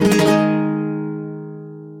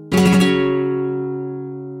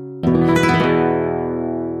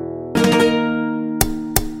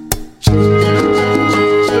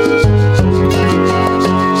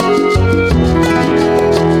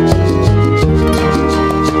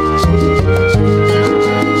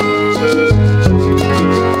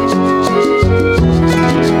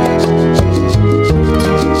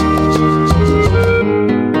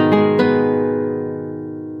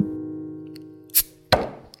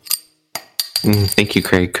Thank you,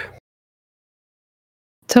 Craig.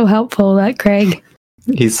 So helpful, that Craig.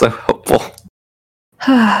 He's so helpful.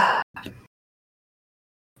 I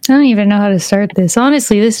don't even know how to start this.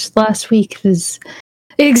 Honestly, this last week was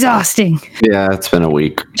exhausting. Yeah, it's been a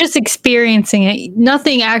week. Just experiencing it.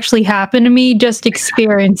 Nothing actually happened to me. Just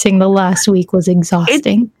experiencing the last week was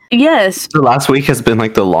exhausting. Yes. The last week has been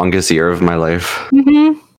like the longest year of my life.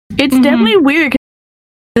 Mm-hmm. It's definitely weird.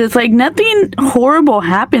 It's like nothing horrible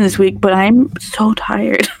happened this week, but I'm so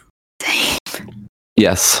tired.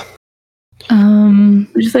 Yes.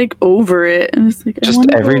 I'm just like over it. And it's like Just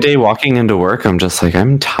every day walking into work, I'm just like,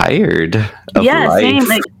 I'm tired of life. Same.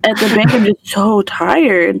 Like at the bank, I'm just so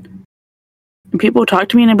tired. And people talk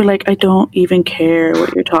to me and I'd be like, I don't even care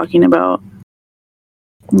what you're talking about.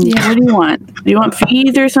 Yeah. What do you want? Do you want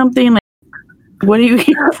fees or something? Like, what are you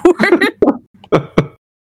here for?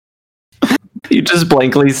 You just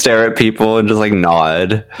blankly stare at people and just like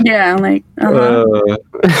nod. Yeah, I'm like,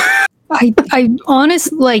 I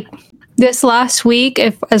honestly, like, this last week,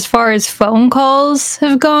 as far as phone calls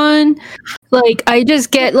have gone, like, I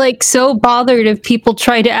just get like so bothered if people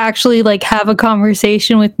try to actually like have a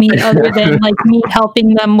conversation with me other than like me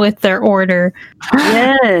helping them with their order.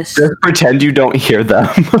 Yes. Just pretend you don't hear them.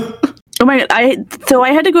 Oh my god! I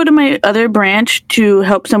had to go to my other branch to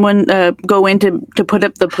help someone go in to put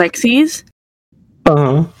up the plexis.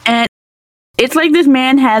 And it's like this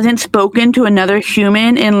man hasn't spoken to another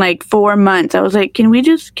human in like 4 months. I was like, can you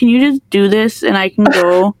just do this and I can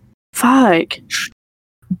go? Fuck.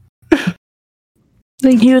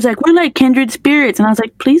 Like, he was like, we're like kindred spirits, and I was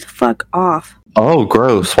like, please fuck off. Oh,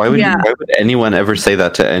 gross! Why would anyone ever say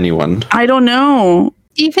that to anyone? I don't know.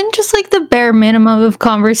 Even just like the bare minimum of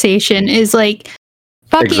conversation is like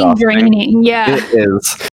fucking Exhausting. draining. Yeah. It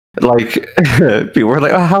is. Like, people are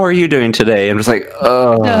like, oh, how are you doing today? I'm just like,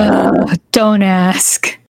 don't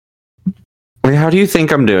ask. Wait, how do you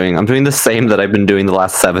think I'm doing? I'm doing the same that I've been doing the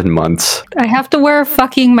last 7 months. I have to wear a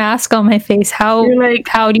fucking mask on my face. How do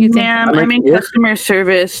you think? Ma'am, I'm in customer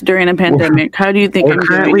service during a pandemic. How do you think I'm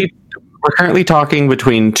doing? We're currently talking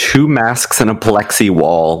between 2 masks and a plexi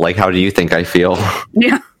wall. Like, how do you think I feel?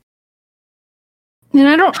 Yeah.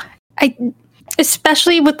 And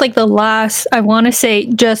especially with like the last, I want to say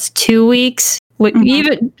just 2 weeks,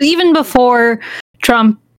 even before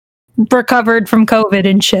Trump recovered from COVID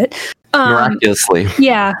and shit. Miraculously.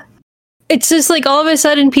 Yeah. It's just like all of a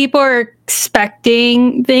sudden people are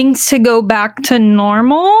expecting things to go back to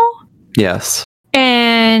normal. Yes.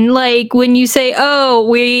 And like when you say,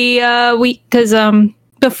 oh, because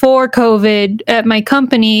before COVID at my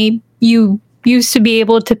company, you used to be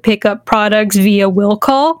able to pick up products via will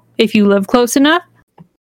call if you live close enough.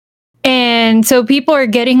 And so people are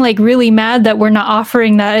getting like really mad that we're not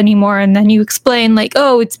offering that anymore. And then you explain like,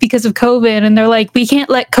 oh, it's because of COVID. And they're like, we can't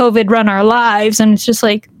let COVID run our lives. And it's just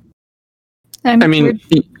like, yeah. We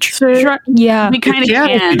kind of can.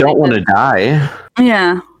 If you don't want to die.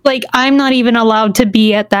 Yeah. Like, I'm not even allowed to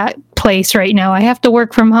be at that place right now. I have to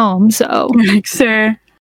work from home, so. Like, sir,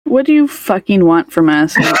 what do you fucking want from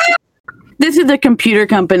us? This is a computer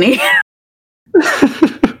company.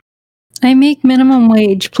 I make minimum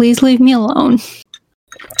wage. Please leave me alone.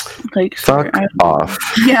 Like, fuck off.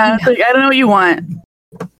 Yeah, it's like, I don't know what you want.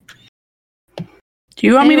 Do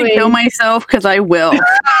you want me to kill myself? Because I will.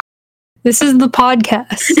 This is the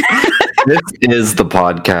podcast. This is the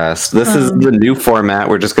podcast. This is the new format.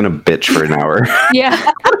 We're just going to bitch for an hour.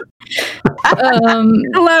 Yeah.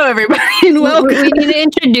 Hello, everybody, and welcome. We need to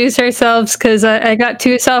introduce ourselves because I got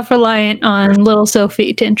too self-reliant on little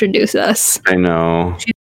Sophie to introduce us. I know.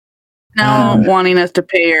 She's now wanting us to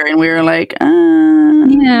pay her, and we were like,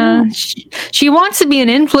 yeah. She wants to be an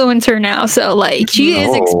influencer now, so like she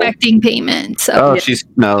is expecting payment. So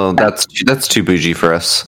that's too bougie for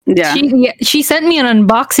us. Yeah. She sent me an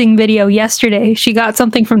unboxing video yesterday. She got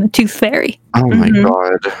something from the Tooth Fairy. Oh my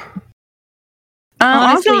god.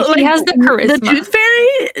 Honestly, also, she has the charisma. The Tooth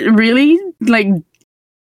Fairy really like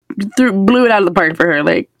blew it out of the park for her.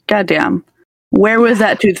 Like, goddamn, where was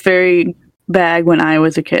that Tooth Fairy bag when I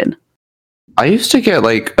was a kid? I used to get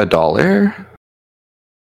like $1.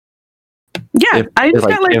 Yeah, I just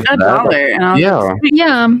got like $1, and I was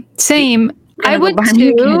yeah, same. I would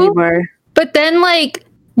too. But then, like,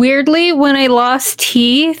 weirdly, when I lost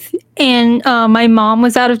teeth and my mom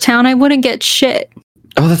was out of town, I wouldn't get shit.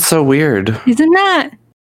 Oh, that's so weird. Isn't that?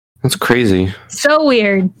 That's crazy. So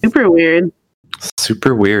weird. Super weird.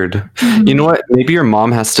 Super weird. Mm-hmm. You know what? Maybe your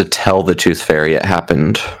mom has to tell the Tooth Fairy it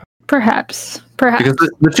happened. Perhaps. Because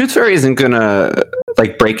the Tooth Fairy isn't gonna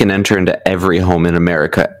like break and enter into every home in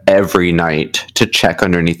America every night to check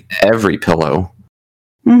underneath every pillow.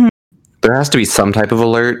 Mm-hmm. There has to be some type of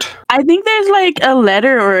alert. I think there's like a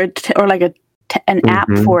letter or like an app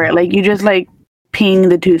for it. Like you just like ping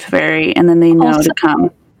the tooth fairy and then they know Also, to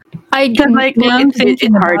come. Like now I'm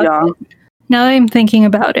thinking hard, about y'all. it. Now I'm thinking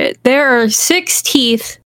about it. There are 6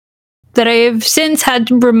 teeth that I have since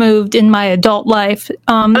had removed in my adult life. That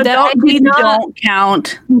I Adult teeth don't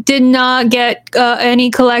count. did not get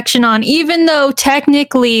any collection on, even though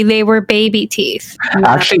technically they were baby teeth.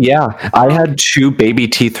 Actually, yeah. I had 2 baby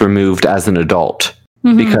teeth removed as an adult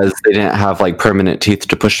because they didn't have like permanent teeth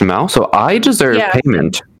to push them out. So I deserve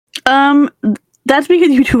payment. That's because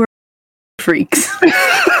you two are freaks.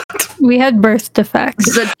 We had birth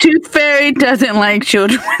defects. The tooth fairy doesn't like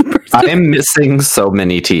children with birth defects. I am missing so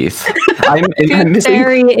many teeth. I'm missing.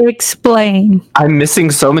 Fairy, explain. I'm missing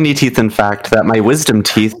so many teeth. In fact, that my wisdom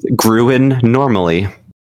teeth grew in normally.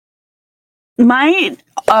 My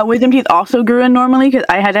wisdom teeth also grew in normally because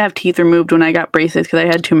I had to have teeth removed when I got braces because I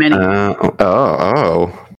had too many.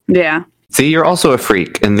 Yeah. See, you're also a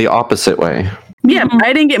freak in the opposite way. Yeah,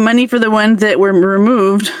 I didn't get money for the ones that were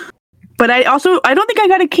removed. But I don't think I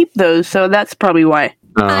got to keep those, so that's probably why.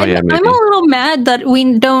 I'm a little mad that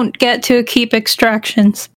we don't get to keep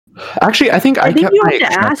extractions. Actually, I think kept you my have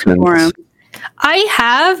to ask for them. I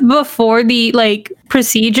have before the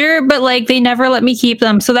procedure, but they never let me keep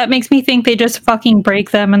them, so that makes me think they just fucking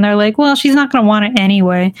break them, and they're like, "Well, she's not gonna want it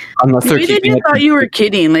anyway." Unless they're maybe they just thought you were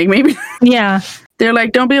kidding. Like maybe, yeah, they're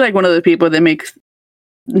like, "Don't be like one of the people that makes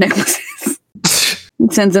necklaces."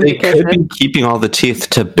 Sends them. They could be keeping all the teeth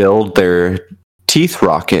to build their teeth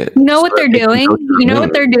rocket. You know what they're doing? You know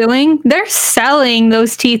what they're doing? They're selling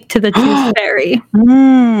those teeth to the tooth fairy.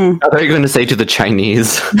 Are they going to say to the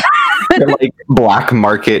Chinese? They're like black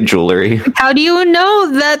market jewelry. How do you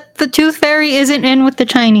know that the tooth fairy isn't in with the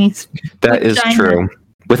Chinese? That is true.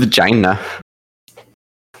 With China.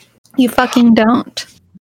 You fucking don't.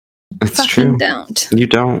 It's true. Don't. You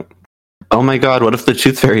don't. Oh my god, what if the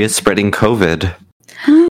tooth fairy is spreading COVID?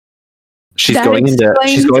 She's going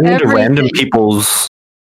into random people's.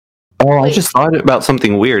 Oh, I just thought about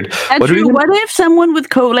something weird. What if someone with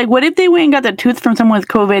COVID, what if they went and got the tooth from someone with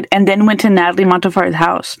COVID and then went to Natalie Montefar's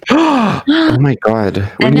house? Oh my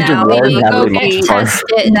god. We need to warn Natalie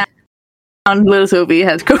Montefar. Little Sophie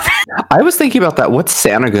has COVID. I was thinking about that. What's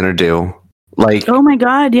Santa gonna do? Oh my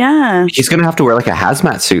god, yeah. He's gonna have to wear a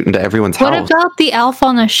hazmat suit into everyone's house. What about the elf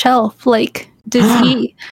on the shelf? Does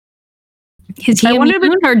he... Is he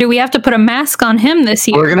immune, or do we have to put a mask on him this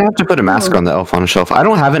year? We're going to have to put a mask on the elf on a shelf. I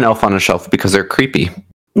don't have an elf on a shelf because they're creepy.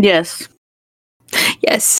 Yes.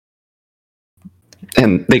 Yes.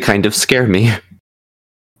 And they kind of scare me.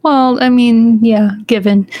 Well, I mean, yeah,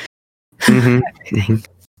 given. I'm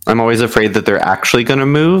always afraid that they're actually going to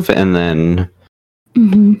move, and then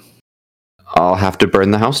I'll have to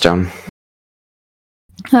burn the house down.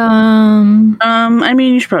 I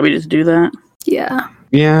mean, you should probably just do that. Yeah.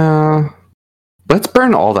 Yeah. Let's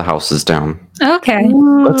burn all the houses down. Okay.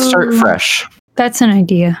 Let's start fresh. That's an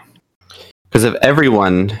idea. Because if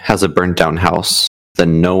everyone has a burnt down house,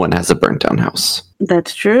 then no one has a burnt down house.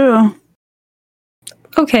 That's true.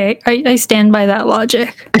 Okay, I stand by that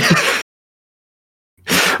logic.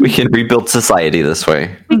 We can rebuild society this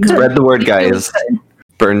way. Spread the word, guys.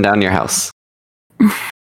 Burn down your house.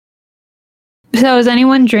 So is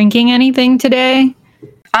anyone drinking anything today?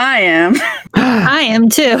 I am. I am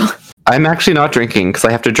too. I'm actually not drinking because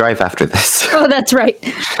I have to drive after this. Oh, that's right.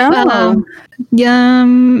 Oh.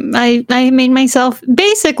 I made myself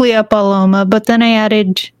basically a Paloma, but then I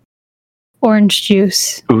added orange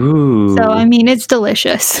juice. Ooh. So, I mean, it's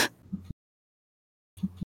delicious.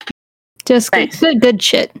 Just good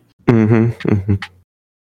shit.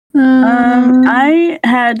 I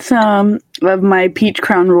had some of my peach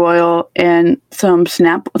crown royal and some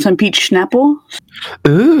peach Snapple.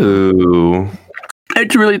 Ooh.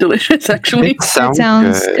 It's really delicious, actually. It sounds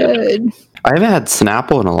good. I haven't had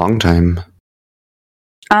Snapple in a long time.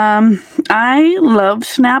 I loved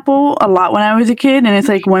Snapple a lot when I was a kid, and it's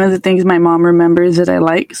one of the things my mom remembers that I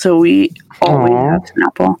like, so we always have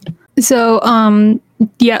Snapple. So,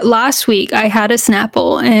 last week I had a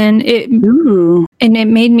Snapple, and it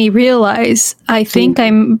made me realize I think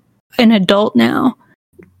I'm an adult now.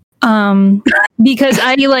 Because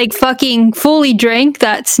I fucking fully drank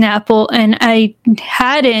that Snapple, and I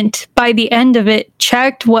hadn't by the end of it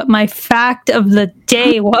checked what my fact of the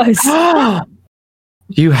day was.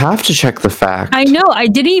 You have to check the fact. I know. I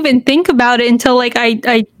didn't even think about it until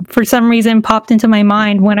I for some reason popped into my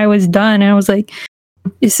mind when I was done, and I was like,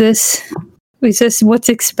 is this what's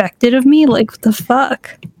expected of me? What the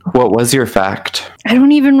fuck? What was your fact? I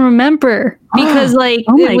don't even remember because it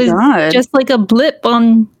was just a blip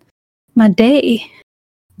on my day.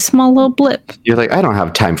 small little blip. You're like, I don't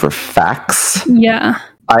have time for facts. Yeah.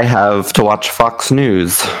 I have to watch Fox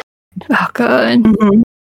News. Oh, God. Mm-hmm.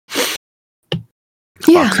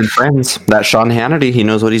 Yeah. Fox and Friends. That Sean Hannity, he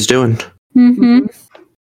knows what he's doing. Mm-hmm.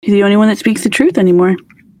 He's the only one that speaks the truth anymore.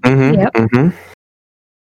 Mm-hmm. Yep.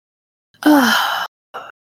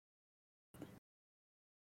 Mm-hmm.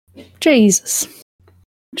 Jesus.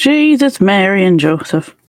 Jesus, Mary, and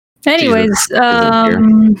Joseph. Anyways,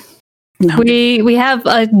 No. we have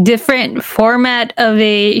a different format of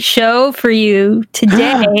a show for you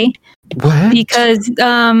today. What? Because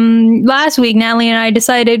last week Natalie and I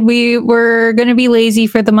decided we were going to be lazy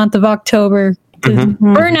for the month of October.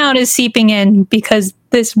 Burnout is seeping in because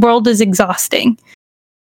this world is exhausting.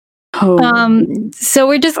 So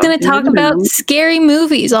we're just going to talk about scary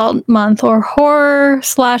movies all month, or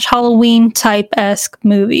horror/Halloween type-esque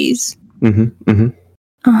movies.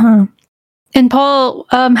 And Paul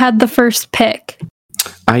had the first pick.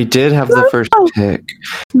 I did have the first pick.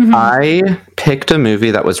 I picked a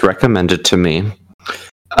movie that was recommended to me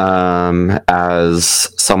as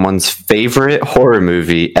someone's favorite horror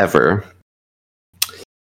movie ever.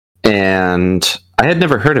 And I had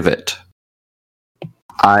never heard of it.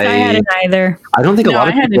 I hadn't either. I don't think a lot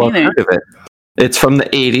of people have heard of it. It's from the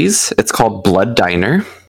 80s. It's called Blood Diner.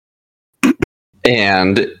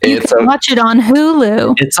 And you can watch it on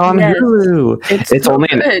Hulu. It's on Hulu. It's only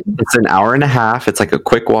it's an hour and a half. It's like a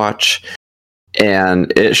quick watch.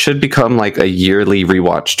 And it should become like a yearly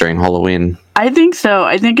rewatch during Halloween. I think so.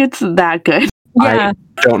 I think it's that good. Yeah.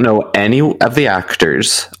 I don't know any of the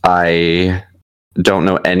actors. I don't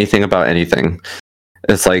know anything about anything.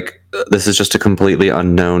 It's like, this is just a completely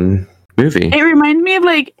unknown movie. It reminds me of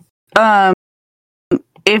like,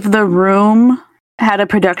 if The Room had a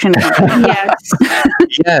production company.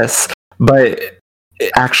 Yes, but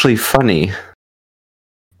actually funny.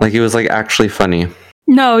 Like, it was like actually funny.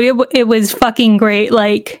 No, it was fucking great.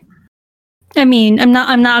 Like, I mean,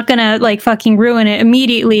 I'm not gonna like fucking ruin it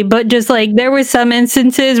immediately, but just like there were some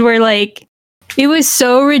instances where like it was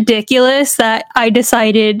so ridiculous that I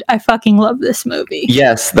decided I fucking love this movie.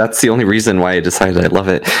 Yes, that's the only reason why I decided I love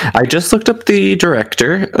it. I just looked up the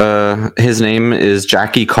director. His name is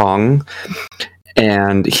Jackie Kong,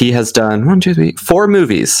 and he has done 4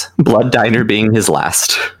 movies, Blood Diner being his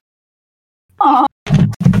last. Aww.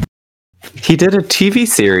 He did a TV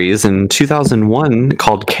series in 2001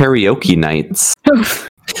 called Karaoke Nights,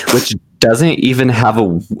 which doesn't even have a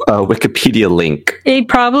Wikipedia link. It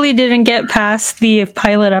probably didn't get past the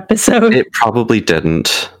pilot episode. It probably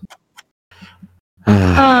didn't.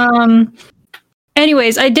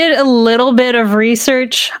 Anyways, I did a little bit of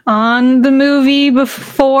research on the movie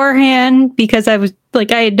beforehand because I was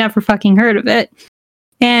like, I had never fucking heard of it.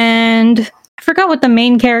 And I forgot what the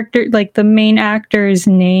main character, like the main actor's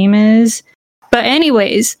name is. But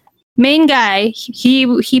anyways, main guy,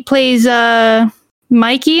 he plays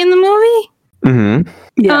Mikey in the movie. Mm-hmm.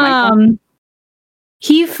 Yeah.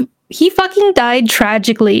 He fucking died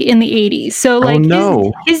tragically in the 80s. So like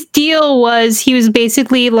his deal was he was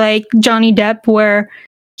basically like Johnny Depp, where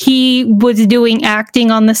he was doing acting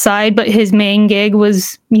on the side, but his main gig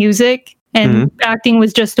was music, and acting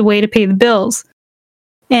was just a way to pay the bills.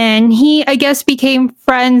 And he, I guess, became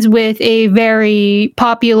friends with a very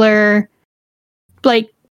popular like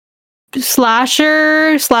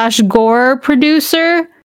slasher/gore producer.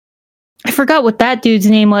 I forgot what that dude's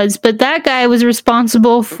name was, but that guy was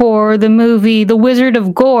responsible for the movie The Wizard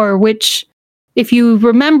of Gore, which, if you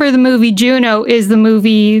remember the movie Juno, is the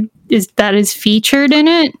movie that is featured in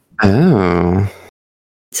it. Oh.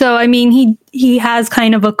 So, I mean, he has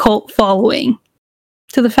kind of a cult following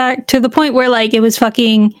to the point where, like, it was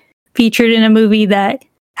fucking featured in a movie that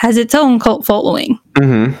has its own cult following.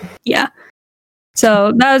 Mm-hmm. Yeah.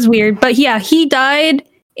 So that was weird. But yeah, he died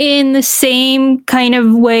in the same kind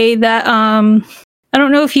of way that I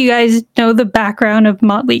don't know if you guys know the background of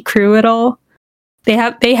Motley Crue at all. They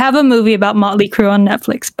have a movie about Motley Crue on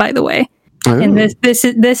Netflix, by the way. Oh. And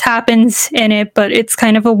this happens in it, but it's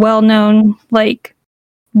kind of a well-known like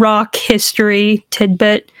rock history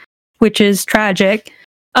tidbit, which is tragic.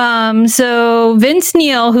 So Vince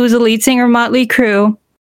Neil, who's the lead singer of Motley Crue,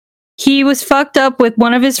 he was fucked up with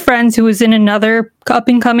one of his friends who was in another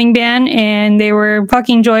up-and-coming band, and they were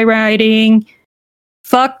fucking joyriding,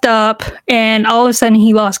 fucked up, and all of a sudden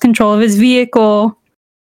he lost control of his vehicle,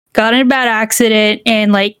 got in a bad accident,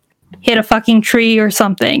 and like hit a fucking tree or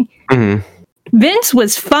something. Mm-hmm. Vince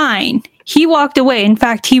was fine. He walked away. In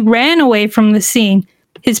fact, he ran away from the scene.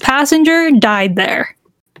 His passenger died there.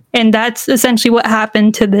 And that's essentially what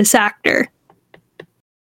happened to this actor.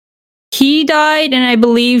 He died, and I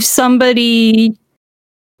believe somebody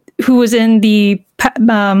who was in the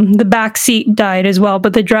back seat died as well,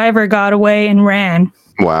 but the driver got away and ran.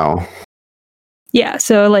 Wow. Yeah,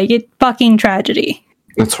 so like it fucking tragedy.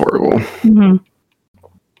 That's horrible. Mm-hmm.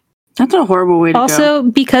 That's a horrible way to go. Also,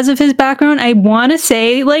 because of his background, I want to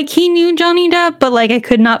say like he knew Johnny Depp, but like I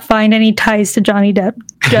could not find any ties to Johnny Depp.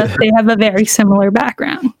 Just they have a very similar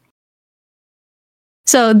background.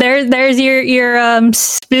 So there's your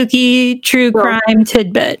spooky true crime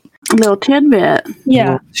tidbit. Little tidbit.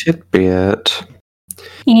 Yeah. Tidbit.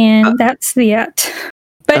 And that's the it.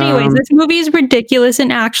 But anyways, this movie is ridiculous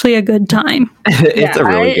and actually a good time. It's a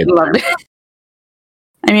really good loved it.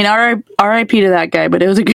 I mean, R.I.P. to that guy, but it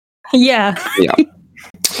was a good. Yeah. Yeah.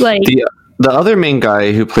 Like the other main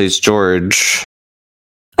guy who plays George.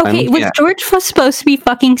 Okay, was George supposed to be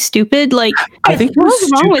fucking stupid? Like, I think what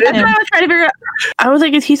was wrong with him? I was trying to figure out. I was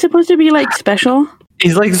like, is he supposed to be like special?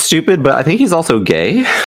 He's like stupid, but I think he's also gay.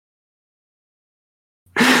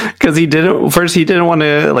 Because he didn't want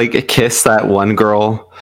to like kiss that one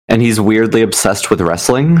girl, and he's weirdly obsessed with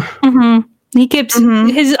wrestling. Mm-hmm. He keeps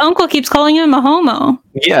his uncle keeps calling him a homo.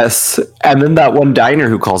 Yes, and then that one diner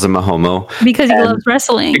who calls him a homo because he loves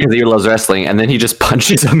wrestling. Because he loves wrestling, and then he just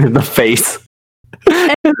punches him in the face.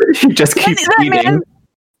 He just keeps eating. Man,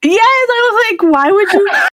 yes, I was like, why would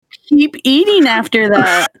you keep eating after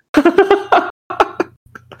that?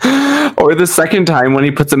 Or the second time when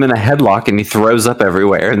he puts him in a headlock and he throws up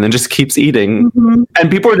everywhere and then just keeps eating. Mm-hmm.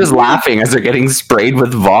 And people are just laughing as they're getting sprayed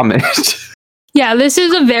with vomit. Yeah, this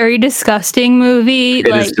is a very disgusting movie. It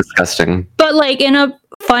is disgusting. But like in a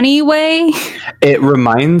funny way. It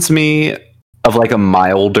reminds me of like a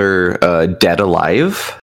milder Dead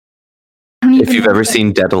Alive. If you've ever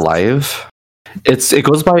seen Dead Alive. It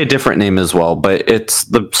goes by a different name as well, but it's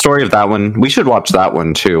the story of that one. We should watch that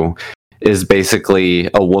one too. Is basically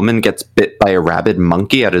a woman gets bit by a rabid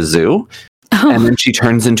monkey at a zoo, and then she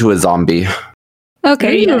turns into a zombie.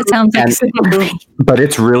 Okay, yeah, it sounds like but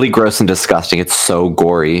it's really gross and disgusting. It's so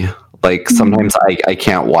gory. Like sometimes I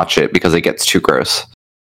can't watch it because it gets too gross.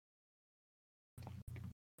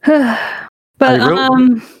 But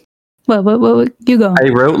what you go. I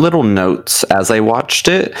wrote little notes as I watched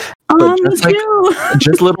it, but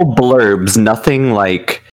just little blurbs, nothing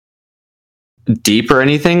like deep or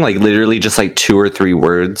anything, like literally just like 2 or 3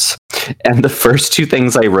 words. And the first 2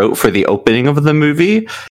 things I wrote for the opening of the movie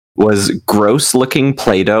was gross looking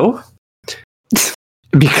Play-Doh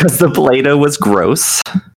because the Play-Doh was gross.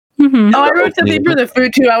 Mm-hmm. Oh, I wrote something for the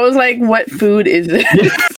food too. I was like, what food is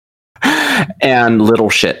this? And little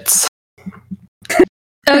shits.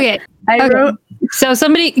 Okay. I wrote. So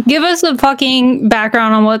somebody give us a fucking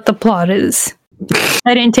background on what the plot is.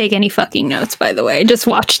 I didn't take any fucking notes, by the way. I just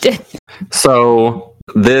watched it. So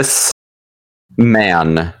this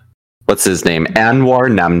man, what's his name? Anwar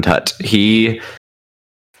Namtut. He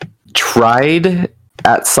tried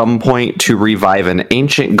at some point to revive an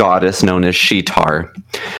ancient goddess known as Shitar,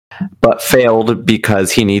 but failed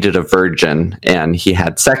because he needed a virgin, and he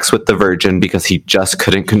had sex with the virgin because he just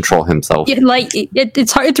couldn't control himself. Yeah, like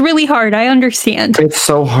it's hard. It's really hard. I understand. It's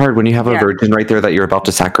so hard when you have a virgin right there that you're about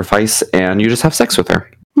to sacrifice, and you just have sex with her.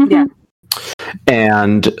 Mm-hmm. Yeah.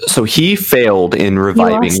 And so he failed in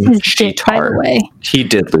reviving Shitar. By the way. He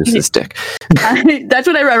did lose his dick. That's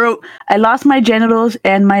what I wrote. I lost my genitals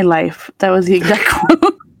and my life. That was the exact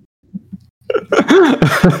quote.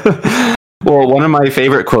 Well, one of my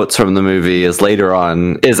favorite quotes from the movie is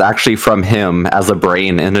actually from him as a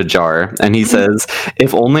brain in a jar. And he says,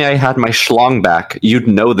 "If only I had my schlong back, you'd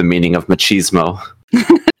know the meaning of machismo."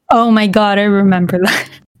 Oh my God, I remember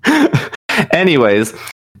that. Anyways,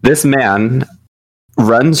 this man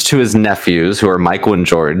runs to his nephews, who are Michael and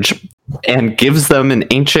George, and gives them an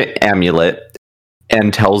ancient amulet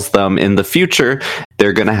and tells them in the future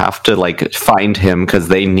they're going to have to like find him because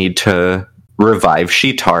they need to revive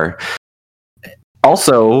Shitar.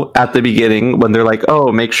 Also, at the beginning, when they're like,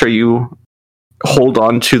 "Oh, make sure you hold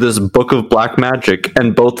on to this book of black magic,"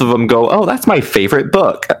 and both of them go, "Oh, that's my favorite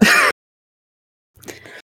book."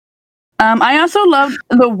 I also loved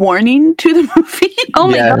the warning to the movie. Oh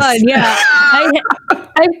my God, yeah.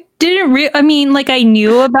 I didn't I mean, like, I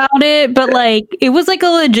knew about it, but like, it was like a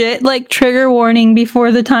legit like trigger warning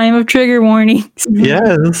before the time of trigger warnings.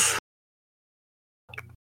 Yes.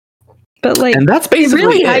 But like, and that's basically it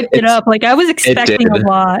really hyped it up. Like, I was expecting a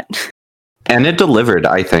lot. And it delivered,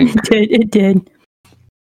 I think. It did.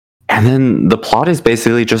 And then the plot is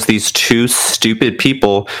basically just these 2 stupid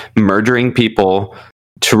people murdering people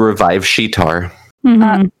to revive Shitar.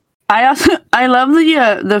 Mm-hmm. I love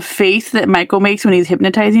the face that Michael makes when he's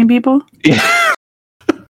hypnotizing people. Yeah.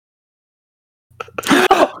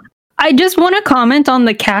 I just want to comment on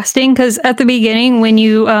the casting because at the beginning, when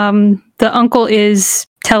you the uncle is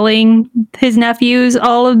telling his nephews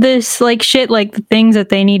all of this like shit, like the things that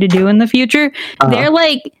they need to do in the future, they're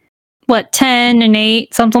like what 10 and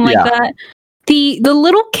 8, something like that. The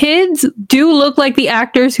little kids do look like the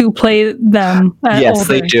actors who play them. Yes,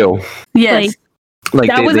 older. They do. Yes, like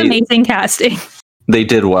that was amazing casting. They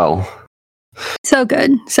did well. So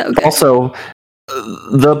good, so good. Also,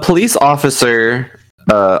 the police officer,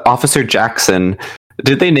 Officer Jackson.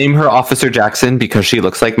 Did they name her Officer Jackson because she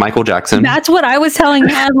looks like Michael Jackson? That's what I was telling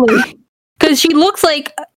Hadley. Because she looks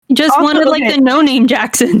like just one of like the no-name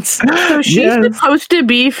Jacksons. So she's supposed to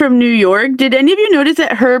be from New York. Did any of you notice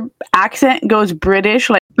that her accent goes British?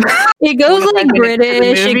 Like it goes like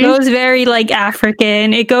British. It goes very like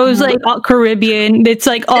African. It goes like Caribbean. It's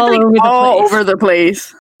like all over the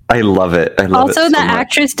place. I love it. Also, the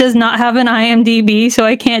actress does not have an IMDb, so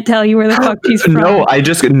I can't tell you where the fuck she's from. No,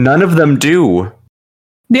 none of them do.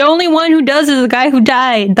 The only one who does is the guy who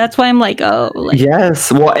died. That's why I'm like,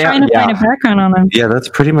 yes. Well, trying to find a background on him. Yeah, that's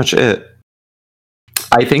pretty much it.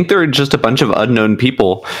 I think they're just a bunch of unknown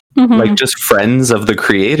people, like just friends of the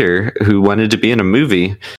creator who wanted to be in a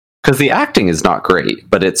movie. Because the acting is not great,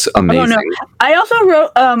 but it's amazing. Oh, no. I also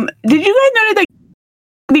wrote. Did you guys notice that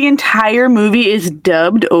the entire movie is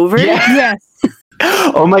dubbed over? Yes.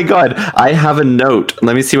 Oh my god! I have a note.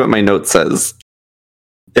 Let me see what my note says.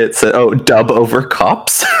 It said, dub over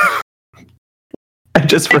cops. I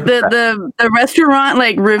just wrote the restaurant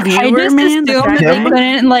like reviewer man they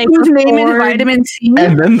couldn't, like, whose name is Vitamin C,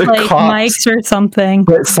 and then the like cops, Mike's or something.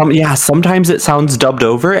 But sometimes it sounds dubbed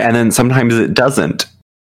over, and then sometimes it doesn't.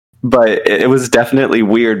 But it was definitely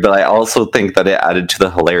weird. But I also think that it added to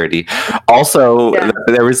the hilarity. Also,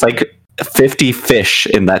 there was like 50 fish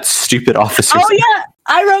in that stupid officer. Oh yeah.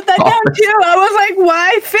 I wrote that down too. I was like,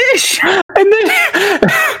 why fish? And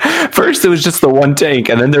then first it was just the one tank,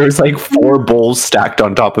 and then there was like 4 bowls stacked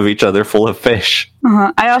on top of each other full of fish.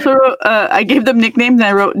 I also wrote, I gave them nicknames, and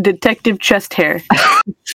I wrote Detective Chest Hair.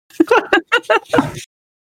 In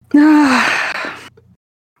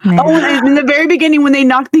the very beginning when they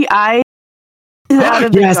knocked the eye out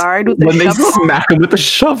of the guard with the shovel. They smack him with the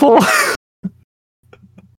shovel.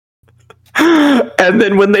 And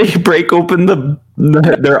then when they break open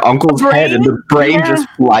their uncle's head and the brain just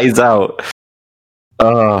flies out.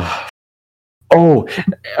 One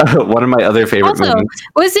of my other favorite moments.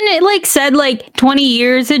 Wasn't it like said like 20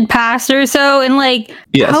 years had passed or so, and like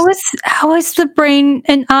how is the brain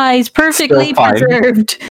and eyes perfectly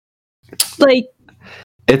preserved? Like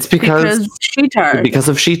it's because Sheetar. Because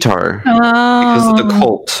of Sheetar. Because of the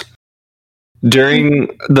cult. During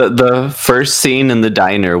the first scene in the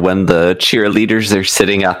diner when the cheerleaders are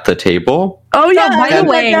sitting at the table. Oh yeah, by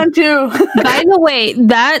the way,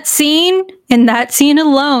 that scene and that scene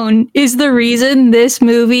alone is the reason this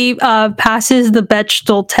movie passes the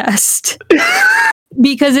Bechdel test.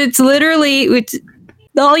 Because it's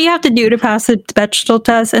all you have to do to pass the Bechdel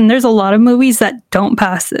test, and there's a lot of movies that don't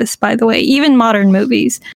pass this, by the way, even modern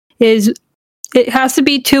movies, is it has to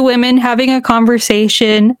be 2 women having a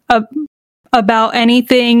conversation about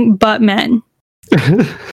anything but men.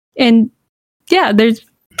 And there's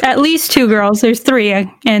at least 2 girls. There's 3,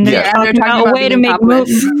 and they're talking about a way to make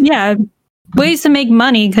ways to make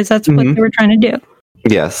money, because that's what they were trying to do.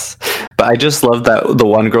 Yes, but I just love that the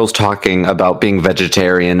one girl's talking about being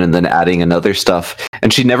vegetarian and then adding another stuff,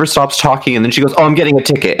 and she never stops talking, and then she goes, "Oh, I'm getting a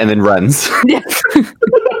ticket," and then runs.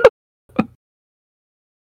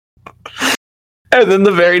 And then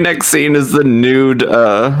the very next scene is the nude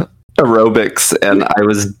aerobics, and I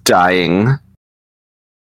was dying.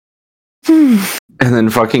 And then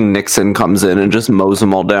fucking Nixon comes in and just mows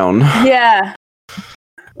them all down. Yeah.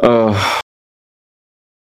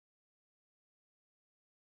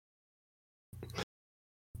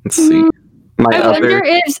 Let's see. I wonder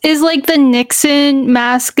is like the Nixon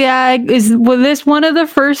mask gag, was this one of the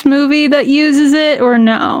first movie that uses it or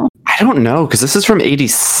no? I don't know, because this is from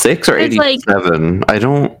 86 or 87.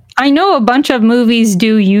 I know a bunch of movies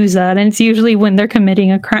do use that, and it's usually when they're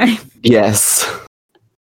committing a crime. Yes.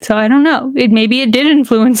 So I don't know. Maybe it did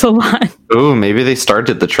influence a lot. Oh, maybe they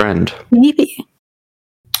started the trend. Maybe.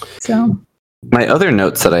 So. My other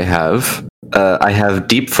notes that I have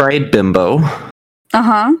deep fried bimbo.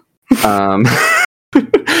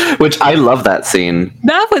 Which I love that scene.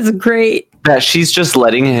 That was great. That she's just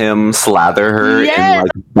letting him slather her in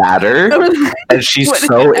like batter, and she's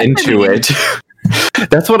so into it.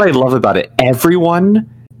 That's what I love about it. Everyone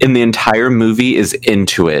in the entire movie is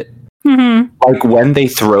into it. Like when they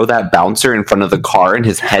throw that bouncer in front of the car and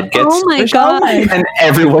his head gets my squished, God. and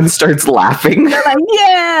everyone starts laughing. They're like,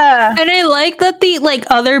 yeah. And I like that the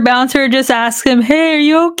other bouncer just asks him, "Hey, are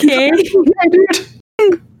you okay?" Yeah,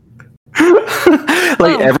 dude.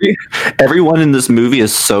 Everyone in this movie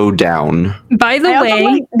is so down. By the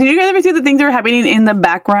way, did you guys ever see the things that were happening in the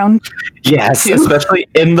background? Yes, especially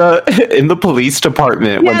in the police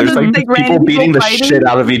department when there's like people beating the shit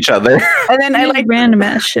out of each other. And then I like random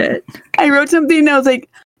ass shit. I wrote something and I was like,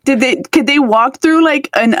 could they walk through like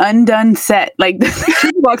an undone set? Like they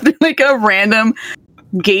could walk through like a random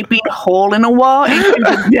gaping hole in a wall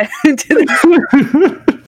and get into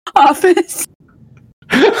the office.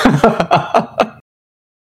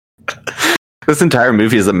 This entire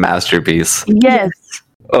movie is a masterpiece. Yes.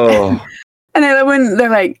 Oh. And then when they're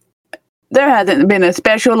like, there hasn't been a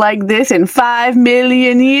special like this in 5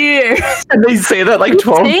 million years. And they say that like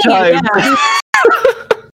 12 times. Yeah.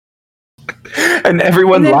 And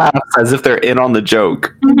everyone laughs as if they're in on the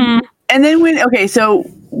joke. Mm-hmm. And then so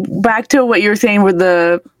back to what you were saying with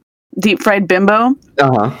the deep fried bimbo.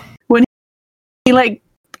 Uh-huh. When he like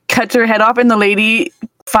cuts her head off and the lady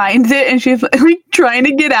finds it and she's like trying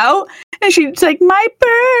to get out and she's like, my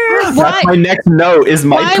purse. That's my next note is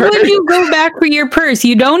my purse. Why would you go back for your purse?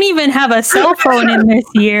 You don't even have a cell phone in this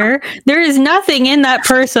year. There is nothing in that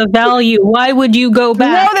purse of value. Why would you go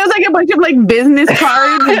back? No, there's like a bunch of like business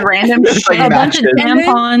cards and random shit. A bunch of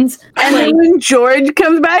tampons. And then when George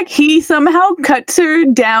comes back, he somehow cuts her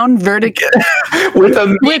down vertically. with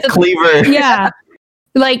a meat cleaver. Yeah.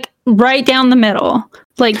 Like right down the middle.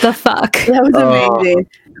 Like the fuck. That was amazing.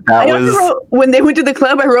 Wrote, when they went to the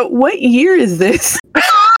club, I wrote, what year is this?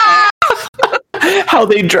 How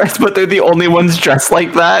they dress, but they're the only ones dressed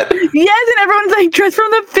like that. Yes, and everyone's like dressed from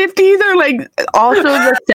the 50s or like also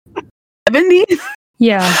the 70s.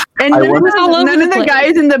 Yeah. And none of the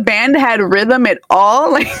guys in the band had rhythm at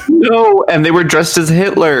all. Like no, and they were dressed as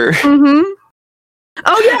Hitler. Mm-hmm.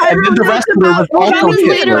 Oh yeah, and then the rest of them was also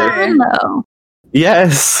Hitler. Though.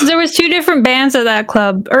 Yes. There was 2 different bands at that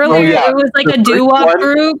club. Earlier, it was like a doo-wop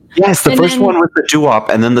group. Yes, the first one was the doo-wop,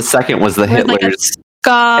 and then the second was the Hitlers. Like a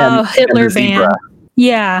ska Hitler band.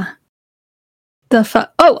 Yeah. The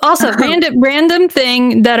fuck. Oh, also, random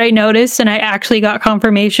thing that I noticed, and I actually got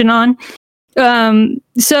confirmation on.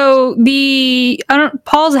 So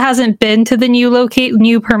Paul's hasn't been to the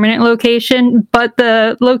new permanent location, but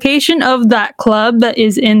the location of that club that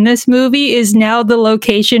is in this movie is now the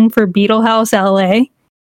location for Beetle House LA.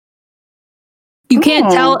 You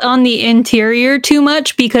can't tell on the interior too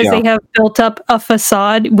much because they have built up a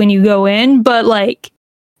facade when you go in, but like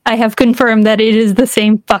I have confirmed that it is the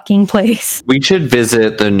same fucking place. We should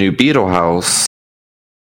visit the new Beetle House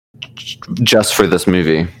just for this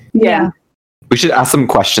movie. Yeah. We should ask some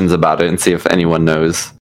questions about it and see if anyone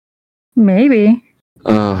knows. Maybe.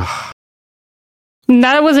 That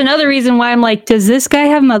was another reason why I'm like, does this guy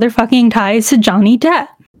have motherfucking ties to Johnny Depp?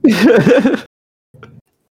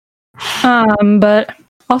 But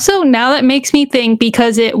also now that makes me think,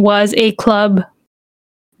 because it was a club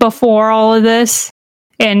before all of this,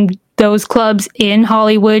 and those clubs in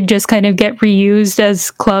Hollywood just kind of get reused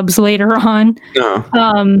as clubs later on.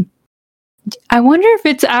 I wonder if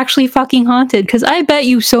it's actually fucking haunted, because I bet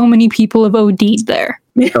you so many people have OD'd there.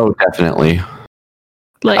 Oh, definitely.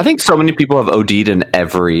 Like, I think so many people have OD'd in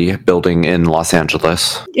every building in Los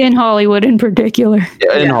Angeles. In Hollywood in particular.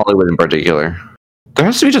 Yeah, in Hollywood in particular. There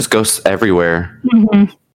has to be just ghosts everywhere.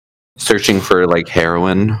 Mm-hmm. Searching for, like,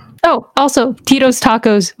 heroin. Oh, also, Tito's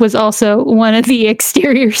Tacos was also one of the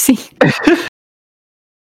exterior scenes.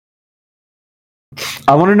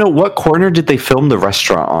 I want to know, what corner did they film the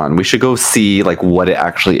restaurant on? We should go see like what it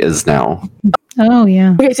actually is now. Oh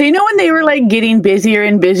yeah. Okay, so you know when they were like getting busier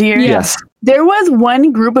and busier? Yes. There was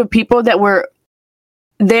one group of people that were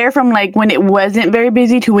there from like when it wasn't very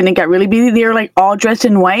busy to when it got really busy. They were like all dressed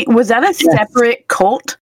in white. Was that a separate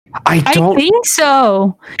cult? I think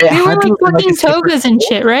so. They were like fucking togas and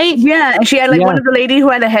shit, right? Yeah, and she had like one of the lady who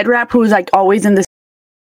had a head wrap who was like always in the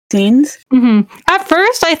scenes. Mm-hmm. At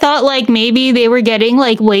first, I thought like maybe they were getting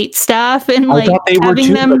like wait staff and like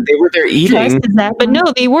having them. But they were there eating. But no,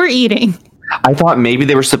 they were eating. I thought maybe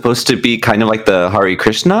they were supposed to be kind of like the Hare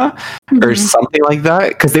Krishna or something like that,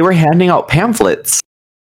 because they were handing out pamphlets.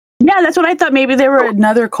 Yeah, that's what I thought. Maybe they were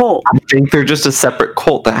another cult. I think they're just a separate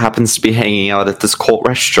cult that happens to be hanging out at this cult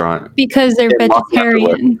restaurant. Because they're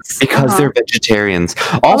vegetarians. Because they're vegetarians.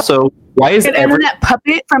 Also, Why is and then that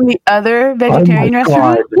puppet from the other vegetarian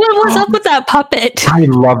restaurant? What was up with that puppet? I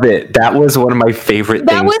love it. That was one of my favorite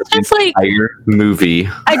That things was in just the like entire movie.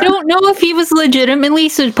 I don't know if he was legitimately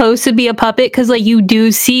supposed to be a puppet because like you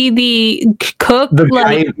do see the cook The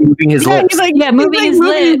like guy moving his lips. moving his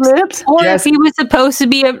lips, or if he was supposed to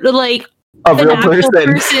be a real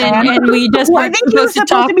person. and we just I think he was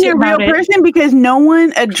supposed to be a real person because no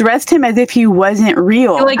one addressed him as if he wasn't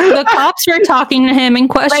real. Like the cops were talking to him and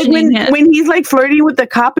questioning him. When he's like flirting with the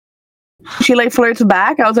cop, she like flirts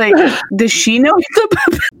back. I was like, does she know he's a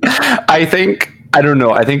puppet? I don't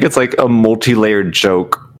know. I think it's like a multi-layered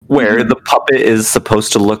joke where the puppet is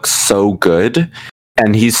supposed to look so good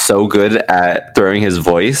and he's so good at throwing his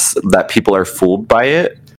voice that people are fooled by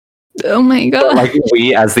it. Oh my god. But, like,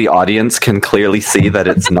 we as the audience can clearly see that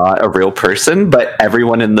it's not a real person, but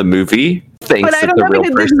everyone in the movie thinks it's a real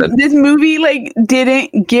person. This movie like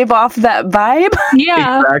didn't give off that vibe.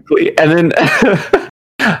 Yeah. Exactly. And then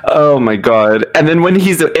oh my god. And then when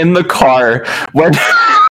he's in the car, when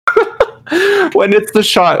it's the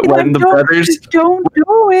shot when the brothers don't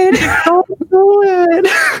do it. Don't do it.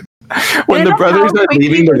 When the brothers are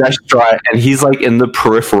leaving the restaurant and he's like in the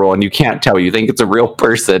peripheral and you can't tell, you think it's a real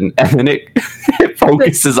person, and then it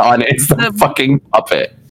focuses on it's the fucking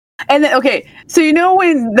puppet. And then so you know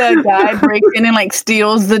when the guy breaks in and like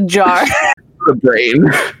steals the jar, the brain,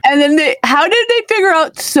 and then how did they figure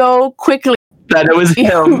out so quickly that it was him?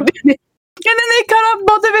 And then they cut off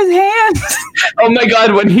both of his hands. Oh my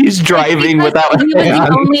god, when he's driving without he was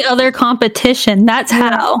the only other competition. That's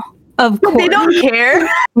how. Of course. They don't care.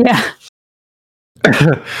 Yeah.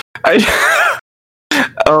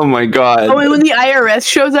 Oh my god. Oh, and when the IRS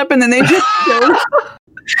shows up and then they just kill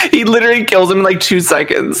he literally kills him in like 2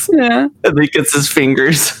 seconds. Yeah. And he gets his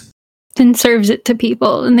fingers. And serves it to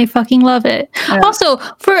people and they fucking love it. Yeah. Also,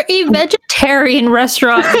 for a vegetarian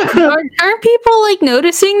restaurant, aren't people like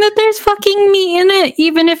noticing that there's fucking meat in it,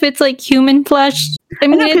 even if it's like human flesh? I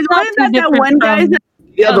mean, it's not that one guy.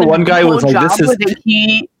 Yeah, the one guy was like, "This is."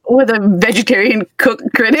 With a vegetarian cook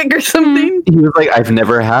critic or something. He was like, "I've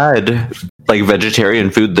never had like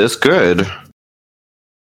vegetarian food this good."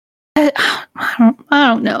 I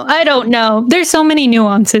don't know. There's so many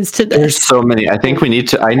nuances to this. There's so many. I think I need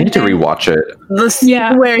to rewatch it.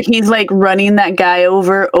 Where he's like running that guy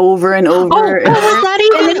over and over. And was that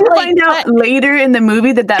even? And then you find out later in the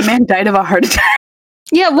movie that man died of a heart attack.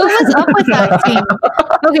 Yeah, what was up with that scene?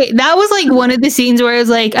 Okay, that was like one of the scenes where I was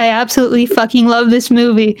like, I absolutely fucking love this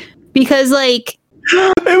movie because like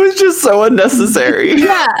it was just so unnecessary.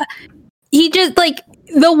 Yeah. He just like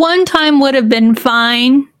the one time would have been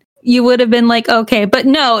fine. You would have been like, okay, but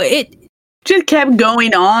no, it just kept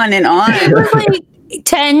going on and on. It was like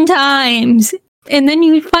 10 times. And then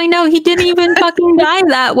you find out he didn't even fucking die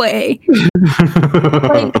that way.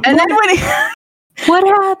 Like, and then what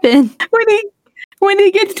happened? When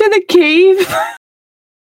he gets to the cave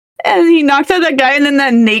and he knocks out that guy and then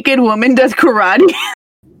that naked woman does karate.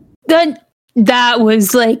 That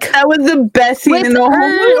was the best scene in the whole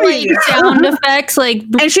movie. Like sound effects, like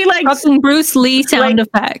and she like fucking Bruce Lee sound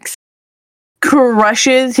effects.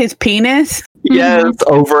 Crushes his penis. Yes,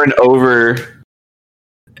 over and over.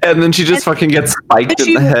 And then she just fucking gets spiked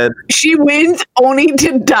in the head. She wins only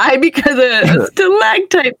to die because a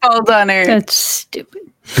stalactite falls on her. That's stupid.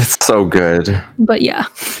 It's so good. But yeah.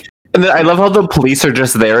 And then I love how the police are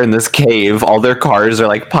just there in this cave. All their cars are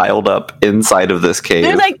like piled up inside of this cave.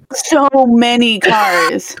 There's like so many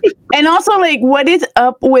cars. And also like what is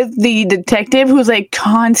up with the detective who's like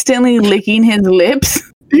constantly licking his lips?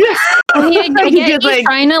 Yeah. I get he's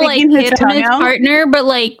trying to like hit on his partner, but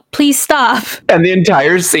like, please stop. And the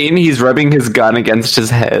entire scene, he's rubbing his gun against his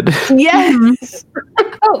head. Yes.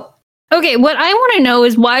 Oh, okay. What I want to know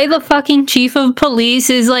is why the fucking chief of police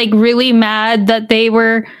is like really mad that they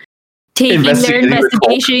were taking their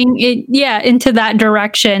investigation into that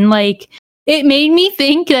direction. Like, it made me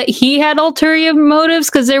think that he had ulterior motives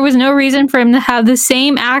because there was no reason for him to have the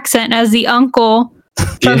same accent as the uncle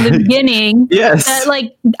from the beginning. Yes. That,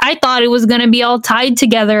 like, I thought it was going to be all tied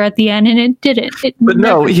together at the end, and it didn't. But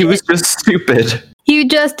no, he was just stupid. He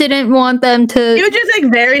just didn't want them to. He was just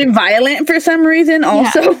like very violent for some reason.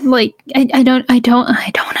 Also, like I don't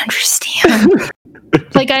understand.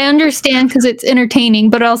 Like I understand because it's entertaining,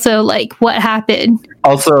 but also like what happened.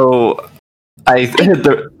 Also, I had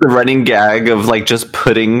the running gag of like just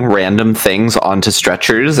putting random things onto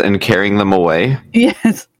stretchers and carrying them away.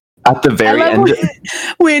 Yes. At the very end,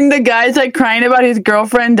 when the guy's like crying about his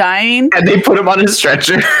girlfriend dying, and they put him on his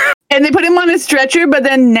stretcher. And they put him on a stretcher, but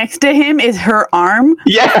then next to him is her arm.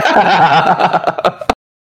 Yeah.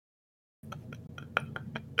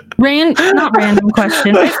 Not random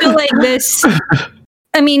question. I feel like this.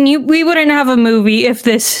 I mean, we wouldn't have a movie if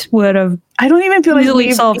this would have. I don't even feel like Easily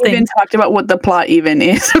we've solve even things. talked about what the plot even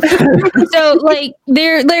is. So, like,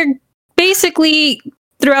 they're basically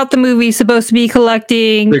throughout the movie supposed to be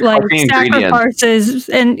collecting They're like collecting ingredients. sacrifices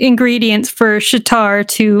and ingredients for Shatar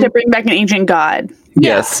To bring back an ancient god.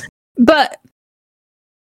 Yes. But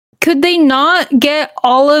could they not get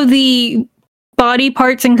all of the body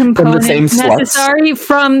parts and components same sluts? necessary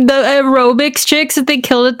from the aerobics chicks that they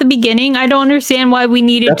killed at the beginning? I don't understand why we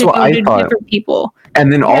needed That's to what go I to thought. different people.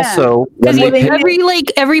 And then also, when Because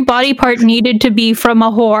they every body part needed to be from a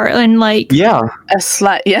whore, and like yeah, A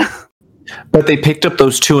slut, yeah. but they picked up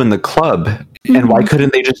those two in the club. And why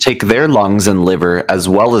couldn't they just take their lungs and liver as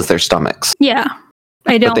well as their stomachs? yeah,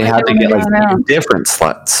 I don't. But they I had to don't get like understand. different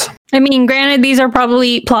sluts. I mean, granted, these are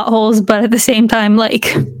probably plot holes, but at the same time,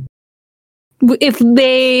 like, if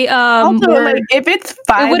they Also, were, like, if it's it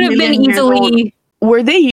 5 would have been million years old, easily were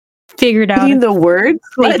they figured out. using If the word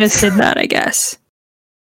they sluts? just did that, I guess.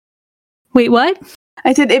 Wait, what?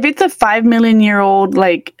 I said, if it's a 5 million year old,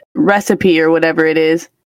 like, recipe or whatever it is,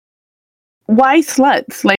 why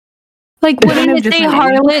sluts? Like, wouldn't have it just say been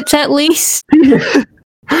harlots at least?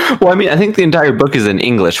 Well, I mean, I think the entire book is in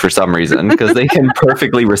English for some reason because they can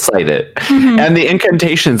perfectly recite it. Mhm. And the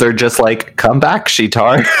incantations are just like, come back,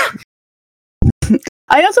 Shitar.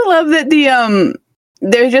 I also love that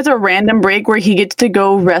there's just a random break where he gets to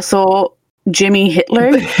go wrestle Jimmy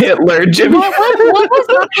Hitler. Hitler, Jimmy. What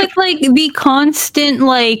was up with like the constant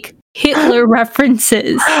like Hitler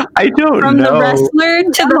references I don't from know. the wrestler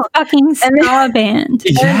to the fucking ska band?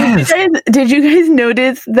 Yes. Did you guys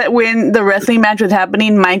notice that when the wrestling match was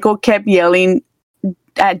happening, Michael kept yelling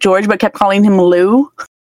at George but kept calling him Lou?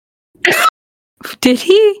 Did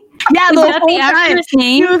he? Yeah, Is the that whole the time. actor's He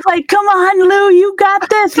name? was like, "Come on, Lou, you got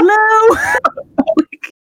this, Lou."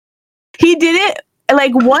 He did it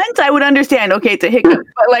like once. I would understand. Okay, it's a hiccup,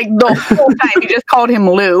 but like the whole time, he just called him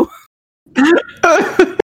Lou.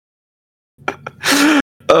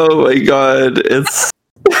 Oh my god, it's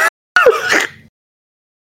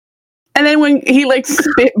And then when he like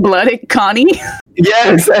spit blood at Connie,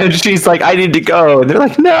 yes, and she's like, I need to go, and they're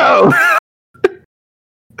like, no.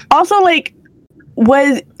 also like,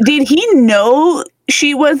 did he know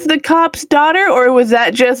she was the cop's daughter, or was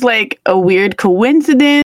that just like a weird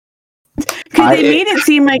coincidence? Because they made it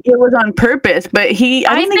seem like it was on purpose, but I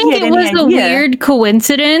I don't think he had it was any a idea. weird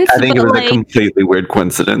coincidence. I think it but, was like, a completely weird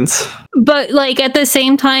coincidence. But like at the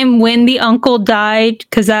same time, when the uncle died,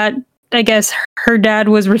 because that I guess her dad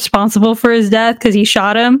was responsible for his death because he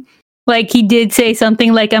shot him. Like he did say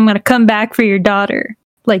something like, "I'm gonna come back for your daughter."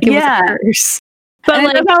 Like it was a curse. But And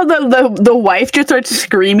I like, love how the wife just starts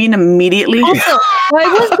screaming immediately. also, why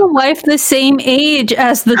was the wife the same age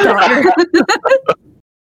as the daughter?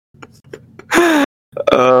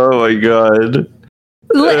 Oh my god.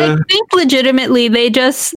 I think legitimately they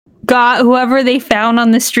just got whoever they found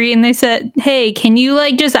on the street and they said, "Hey, can you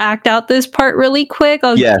like just act out this part really quick?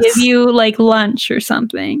 I'll Yes. give you like lunch or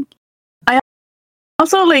something."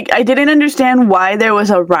 Also, like, I didn't understand why there was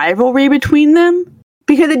a rivalry between them,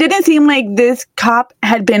 because it didn't seem like this cop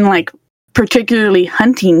had been like particularly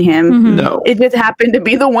hunting him. Mhm. No. It just happened to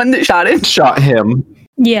be the one that shot him. Shot him.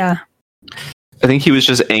 Yeah. I think he was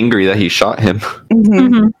just angry that he shot him.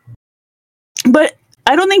 Mhm. But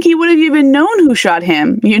I don't think he would have even known who shot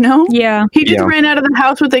him, you know? Yeah. He just Yeah. ran out of the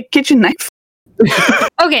house with a kitchen knife.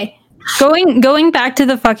 Okay. Going back to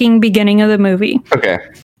the fucking beginning of the movie. Okay.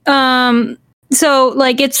 So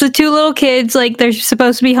like it's the two little kids, like they're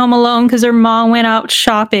supposed to be home alone because their mom went out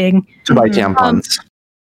shopping To buy tampons.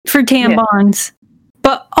 for tampons.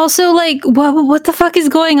 But also like what the fuck is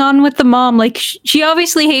going on with the mom? Like she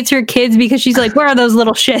obviously hates her kids because she's like, where are those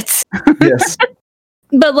little shits? Yes.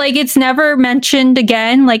 But like it's never mentioned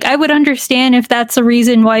again. Like I would understand if that's the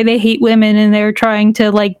reason why they hate women and they're trying to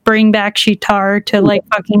like bring back Shitar to like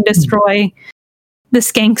fucking destroy the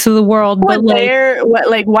skanks of the world. But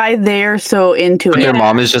like why they're so into Their it.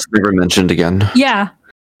 mom is just never mentioned again. yeah.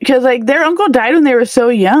 Because like their uncle died when they were so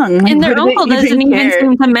young. Like, And their why do they uncle doesn't even care?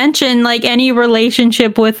 seem to mention like any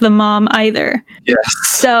relationship with the mom either. Yes.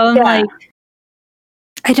 So I'm Yeah. like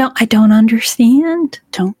I don't understand.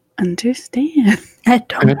 Don't understand. I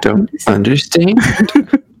don't understand.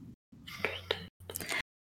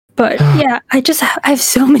 But yeah, I have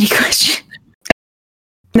so many questions.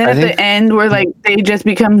 Then I at think- the end, where like they just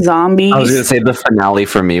become zombies. I was gonna say the finale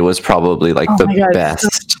for me was probably like Oh the my God,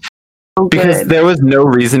 best. so Because good. there was no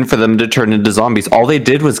reason for them to turn into zombies. All they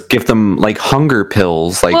did was give them like hunger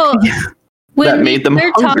pills. Like Well, that made them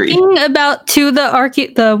they're hungry. talking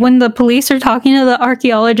about when the police are talking to the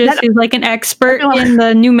archaeologist who's like an expert in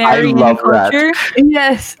the Numerian culture.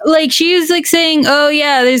 Yes. Like she's like saying, "Oh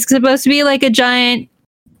yeah, there's supposed to be like a giant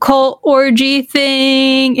cult orgy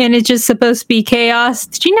thing, and it's just supposed to be chaos."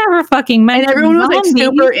 She never fucking mentioned. And everyone was like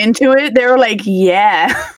super into it. They were like,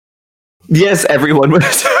 "Yeah." Yes, everyone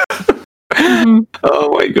was. Mm-hmm.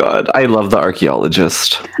 Oh my god, I love the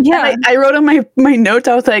archaeologist. Yeah, I wrote on my notes.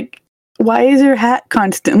 I was like, why is her hat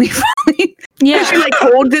constantly falling? Yeah. She like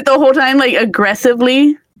holds it the whole time, like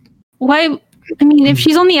aggressively. Why? I mean, if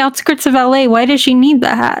she's on the outskirts of LA, why does she need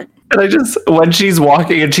the hat? And when she's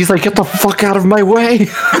walking and she's like, get the fuck out of my way.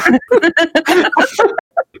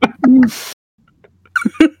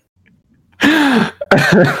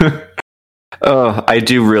 Oh, I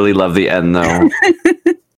do really love the end though.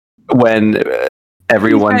 When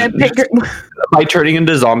everyone, by turning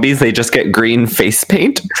into zombies, they just get green face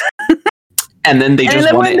paint. And then they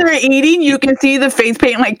just when they're eating, you can see the face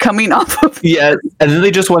paint like coming off of. Yeah, and then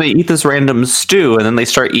they just want to eat this random stew, and then they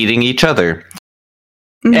start eating each other.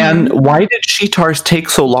 Mm-hmm. And why did Sheetars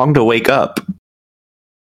take so long to wake up?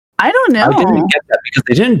 I don't know. I didn't get that because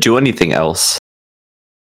they didn't do anything else.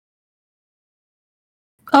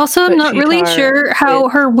 Also, I'm not really sure how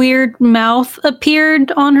her weird mouth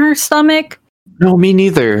appeared on her stomach. No, me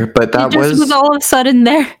neither. But that was all of a sudden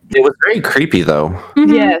there. It was very creepy, though.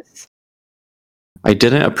 Mm-hmm. Yes. I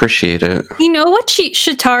didn't appreciate it. You know what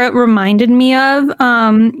Shatara reminded me of?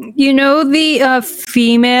 You know the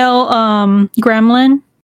female gremlin?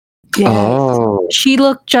 Yes. Oh. She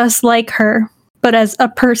looked just like her, but as a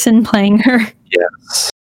person playing her.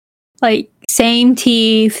 Yes. Like, same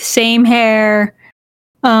teeth, same hair,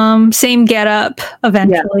 same getup,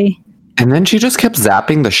 eventually. Yeah. And then she just kept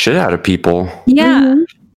zapping the shit out of people. Yeah. Mm-hmm.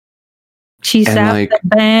 She zapped the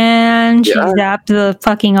band, she zapped the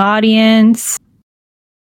fucking audience.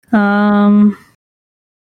 How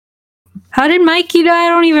did Mikey die? I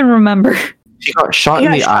don't even remember. He got shot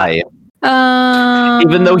in the eye.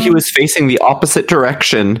 Even though he was facing the opposite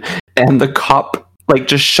direction, and the cop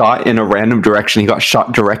just shot in a random direction, he got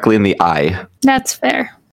shot directly in the eye. That's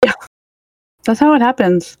fair. Yeah, that's how it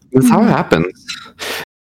happens. That's how it happens.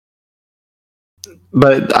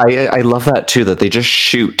 But I love that too, that they just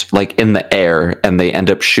shoot in the air, and they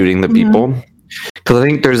end up shooting the people. Because I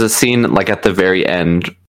think there's a scene at the very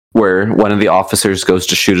end where one of the officers goes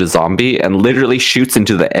to shoot a zombie and literally shoots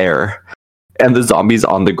into the air, and the zombie's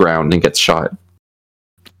on the ground and gets shot.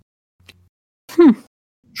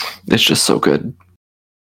 It's just so good.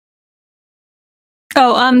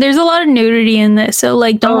 Oh, there's a lot of nudity in this, so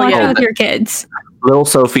don't watch it with your kids. Little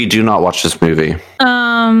Sophie, do not watch this movie.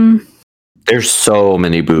 There's so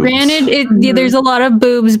many boobs. Granted, there's a lot of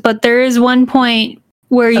boobs, but there is one point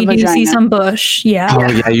where you do see some bush. Yeah.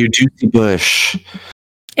 Oh yeah, you do see bush.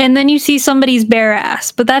 And then you see somebody's bare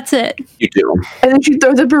ass, but that's it. You do. And then she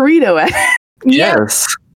throws a burrito at it. Yes.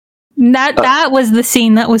 That was the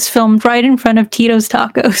scene that was filmed right in front of Tito's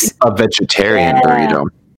Tacos. A vegetarian burrito.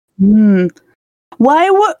 Why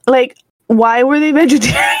were they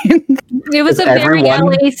vegetarian? It was a very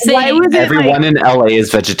LA thing. Everyone in LA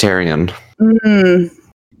is vegetarian. I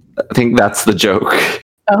think that's the joke.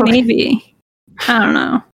 Maybe. I don't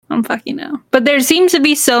know. I don't fucking know. But there seems to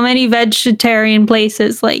be so many vegetarian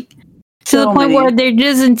places, to the point where there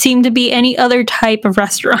doesn't seem to be any other type of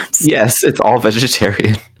restaurants. Yes, it's all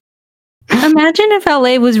vegetarian. Imagine if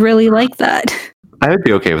LA was really like that. I would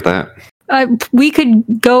be okay with that. We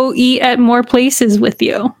could go eat at more places with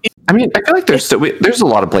you. I mean, I feel like there's a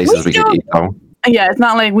lot of places we could eat, though. Yeah, it's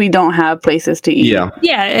not like we don't have places to eat. Yeah.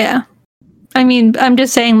 Yeah. I mean, I'm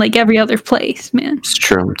just saying, every other place, man. It's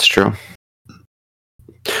true.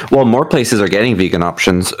 Well, more places are getting vegan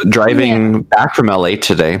options. Driving back from LA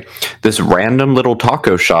today, this random little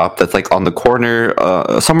taco shop that's on the corner,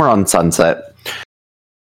 somewhere on Sunset,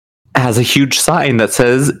 has a huge sign that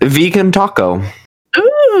says vegan taco.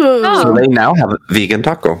 Ooh. So they now have a vegan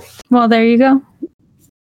taco. Well, there you go.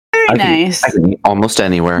 Very nice. I can eat almost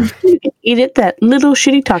anywhere. You can eat at that little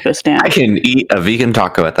shitty taco stand. I can eat a vegan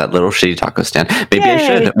taco at that little shitty taco stand. Maybe I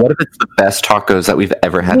should. What if it's the best tacos that we've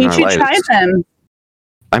ever had in our lives? We should try them.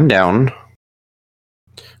 I'm down.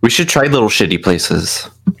 We should try little shitty places.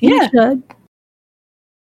 Yeah.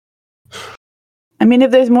 I mean,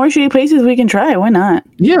 if there's more shitty places we can try, why not?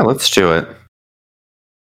 Yeah, let's do it.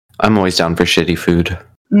 I'm always down for shitty food.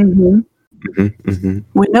 We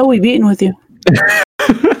know we've eaten with you.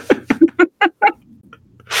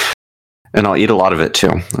 And I'll eat a lot of it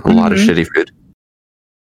too. A lot of shitty food.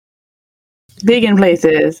 Vegan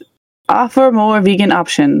places. Offer more vegan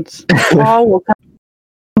options. Paul will come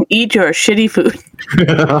eat your shitty food.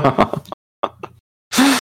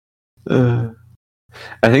 I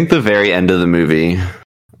think the very end of the movie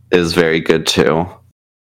is very good too.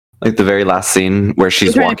 Like the very last scene where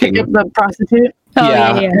she's walking. To pick up the prostitute. Oh,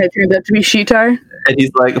 yeah. And it turns out to be Sheetar. And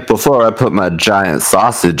he's like, before I put my giant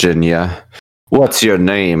sausage in you, what's your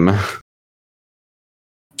name?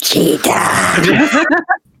 Cheetah.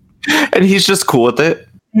 And he's just cool with it.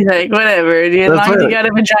 He's like, whatever. As long as you got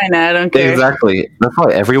a vagina, I don't care. Exactly. That's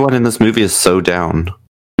why everyone in this movie is so down.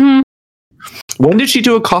 Mm-hmm. When did she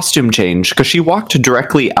do a costume change? Because she walked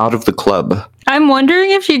directly out of the club. I'm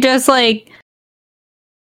wondering if she just like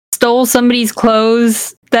stole somebody's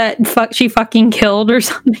clothes that she fucking killed or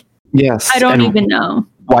something. Yes. I don't even know.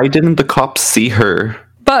 Why didn't the cops see her?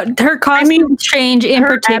 But her costume change in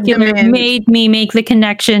particular made me make the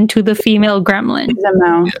connection to the female gremlin.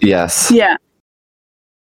 Yes. Yeah.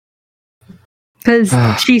 Because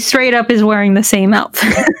she straight up is wearing the same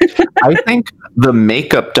outfit. I think the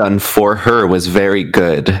makeup done for her was very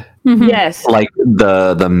good. Mm-hmm. Yes. Like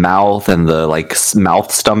the mouth and the like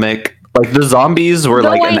mouth stomach. Like the zombies were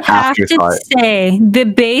like an afterthought. I have to say, the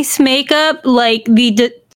base makeup, like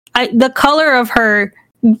the color of her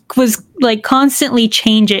was like constantly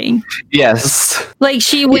changing. Yes. Like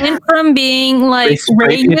she went from being like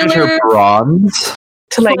regular bronze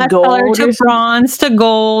to like gold to bronze to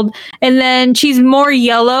gold, and then she's more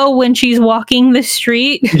yellow when she's walking the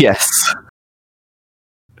street. Yes.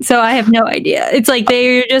 So I have no idea. It's like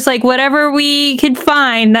they're just like, whatever we could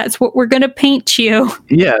find, that's what we're gonna paint you.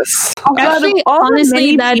 Yes. Actually,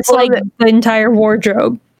 honestly, that's like the entire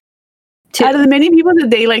wardrobe. Out of the many people that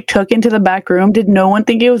they like took into the back room, did no one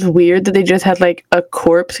think it was weird that they just had like a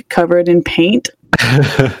corpse covered in paint?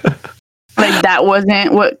 Like that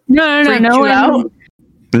wasn't what no out?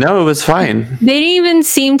 No, it was fine. They didn't even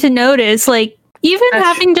seem to notice. Like even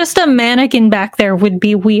having just a mannequin back there would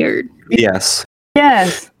be weird. Yes.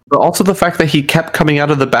 Yes. But also the fact that he kept coming out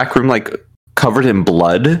of the back room like covered in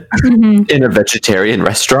blood in a vegetarian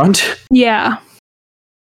restaurant. Yeah.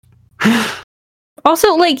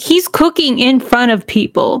 Also, like, he's cooking in front of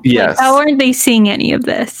people. Yes. Like, how aren't they seeing any of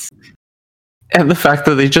this? And the fact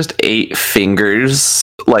that they just ate fingers.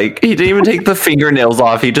 Like, he didn't even take the fingernails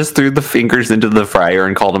off. He just threw the fingers into the fryer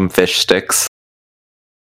and called them fish sticks.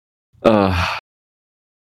 It's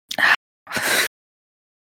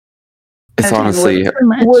honestly...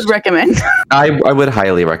 Would recommend. I would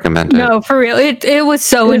highly recommend it. No, for real. It was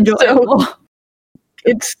so enjoyable.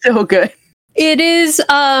 It's so good. It is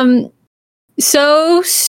so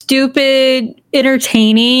stupid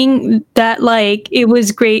entertaining that like it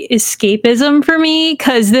was great escapism for me,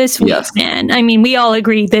 because this week, man, I mean, we all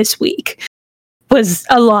agree this week was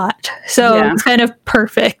a lot, so it's kind of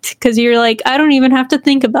perfect because you're like, I don't even have to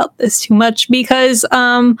think about this too much, because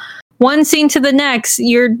one scene to the next,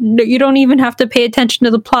 you don't even have to pay attention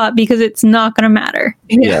to the plot because it's not going to matter.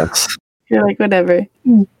 Yes. You're like, whatever.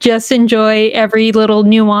 Just enjoy every little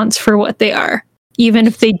nuance for what they are, even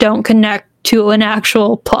if they don't connect to an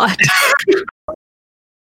actual plot.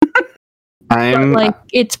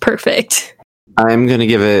 It's perfect. I'm going to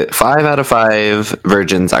give it 5 out of 5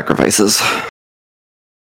 virgin sacrifices.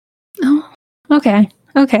 Oh, okay.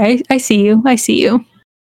 Okay. I see you.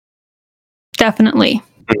 Definitely.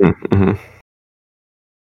 Mm-hmm.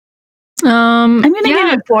 I'm going to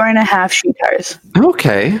give it 4.5 Sheetars.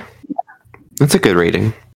 Okay. That's a good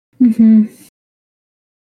rating. Mm-hmm.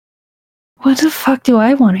 What the fuck do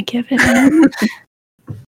I want to give it?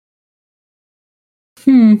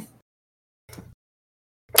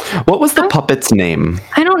 What was the puppet's name?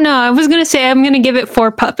 I don't know. I was going to say I'm going to give it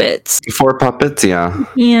 4 puppets. 4 puppets, yeah.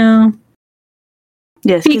 Yeah.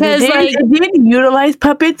 Yes, because it did utilize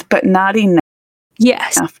puppets, but not enough.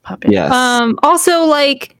 Yes. Enough puppets. Yes. Also,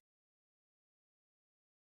 like,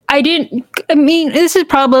 I mean, this is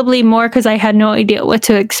probably more because I had no idea what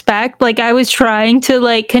to expect. Like, I was trying to,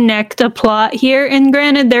 like, connect a plot here, and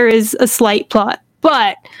granted, there is a slight plot,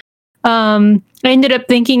 but I ended up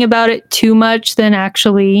thinking about it too much than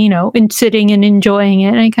actually, and sitting and enjoying it.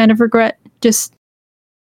 And I kind of regret just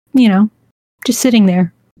sitting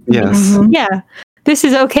there. Yes. Mm-hmm. Yeah. This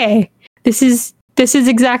is okay. This is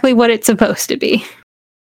exactly what it's supposed to be.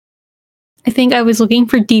 I think I was looking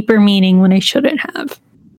for deeper meaning when I shouldn't have.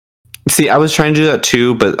 See, I was trying to do that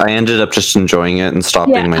too, but I ended up just enjoying it and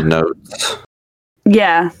stopping my notes.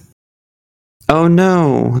 Yeah. Oh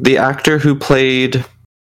no, the actor who played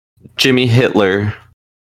Jimmy Hitler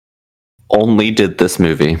only did this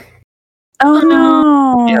movie. Oh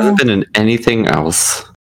no. He hasn't been in anything else.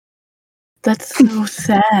 That's so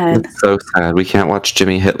sad. It's so sad. We can't watch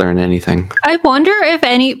Jimmy Hitler in anything. I wonder if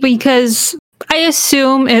because I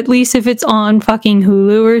assume, at least if it's on fucking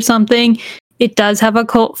Hulu or something, it does have a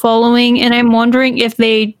cult following, and I'm wondering if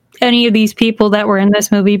they any of these people that were in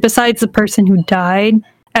this movie, besides the person who died,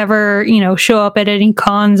 ever, show up at any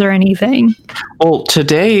cons or anything. Well,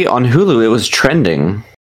 today on Hulu, it was trending.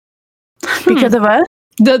 Because of us?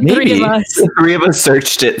 The Maybe. three of us. The three of us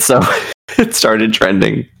searched it, so it started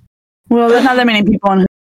trending. Well, there's not that many people on.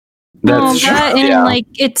 That's true. And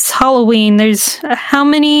it's Halloween. There's how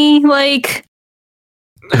many Hulu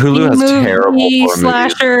has terrible horror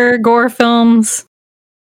slasher gore films.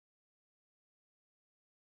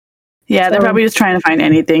 Yeah, they're probably just trying to find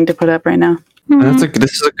anything to put up right now. Mm-hmm.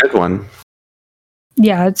 This is a good one.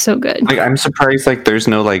 Yeah, it's so good. I'm surprised there's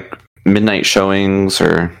no midnight showings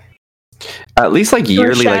or at least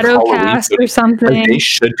yearly shadow cast or something. They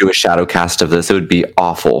should do a shadow cast of this. It would be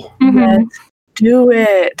awful. Mm-hmm. Yes. Do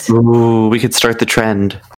it. Ooh, we could start the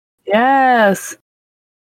trend. Yes.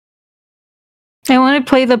 I want to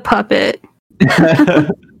play the puppet. I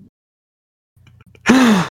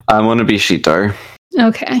want to be Shitar.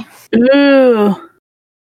 Okay. Ooh.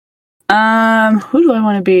 Who do I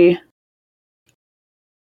want to be?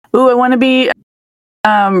 Ooh, I want to be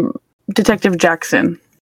Detective Jackson.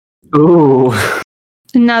 Ooh.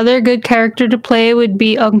 Another good character to play would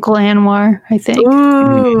be Uncle Anwar, I think.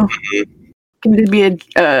 Ooh. Can it be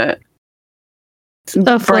a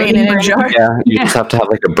brain in a jar? Yeah, you just have to have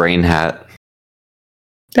a brain hat.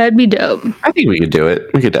 That'd be dope. I think we could do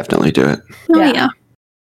it. We could definitely do it. Oh, yeah.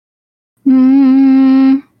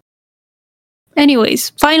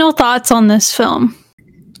 Anyways, final thoughts on this film.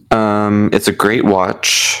 It's a great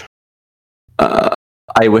watch.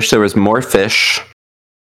 I wish there was more fish.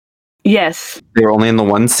 Yes. They were only in the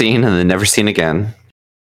one scene and then never seen again.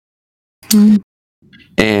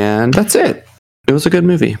 And that's it. It was a good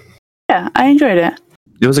movie. Yeah, I enjoyed it.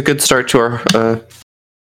 It was a good start to our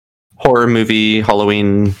horror movie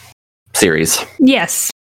Halloween series. Yes,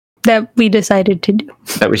 that we decided to do.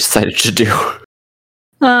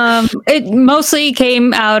 It mostly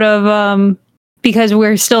came out of because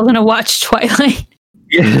we're still going to watch Twilight.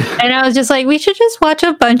 Yeah. And I was just like, we should just watch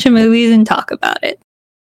a bunch of movies and talk about it.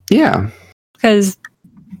 Yeah. Because,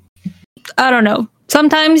 I don't know.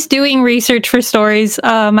 Sometimes doing research for stories,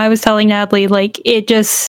 I was telling Natalie,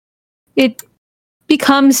 it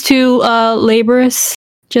becomes too laborious.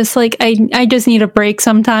 Just I just need a break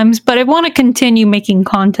sometimes, but I want to continue making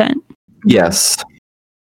content. Yes.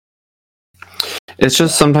 It's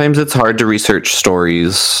just sometimes it's hard to research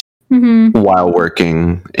stories while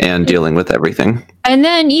working and dealing with everything. And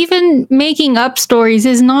then even making up stories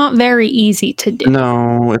is not very easy to do.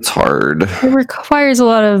 No, it's hard. It requires a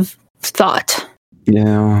lot of thought.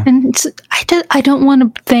 Yeah. And I don't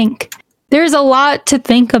want to think. There's a lot to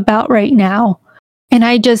think about right now. And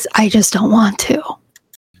I just don't want to.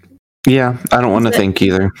 Yeah, I don't want to think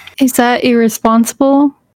either. Is that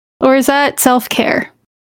irresponsible? Or is that self-care?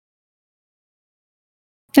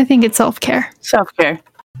 I think it's self-care. Self-care.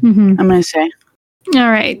 Mm-hmm. I'm going to say. All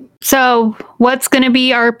right. So what's going to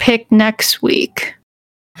be our pick next week?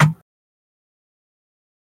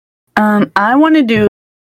 I want to do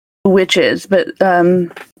Witches, but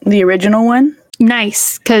the original one.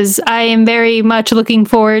 Nice, because I am very much looking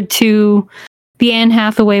forward to the Anne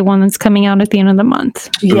Hathaway one that's coming out at the end of the month.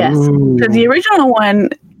 Yes, because the original one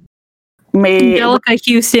made Angelica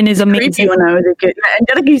Houston is amazing. When I was a kid.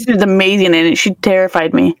 Angelica Houston is amazing, and she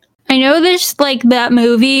terrified me. I know this, that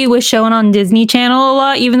movie was shown on Disney Channel a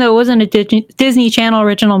lot, even though it wasn't a Disney Channel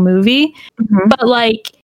original movie. Mm-hmm. But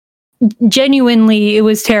genuinely, it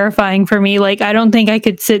was terrifying for me. I don't think I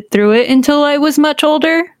could sit through it until I was much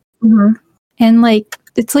older. Mm-hmm. And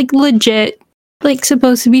it's legit,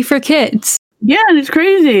 supposed to be for kids. Yeah, and it's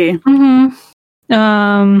crazy.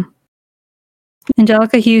 Mm-hmm.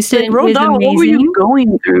 Angelica Houston Roald is Dahl, amazing. what were you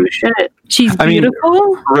going through? Shit. She's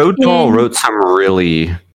beautiful. Roald Dahl wrote some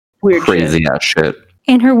really weird crazy ass shit.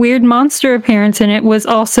 And her weird monster appearance in it was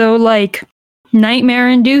also nightmare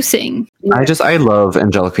inducing. I love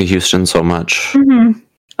Angelica Houston so much. Mm-hmm.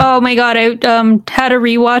 Oh my god, I had a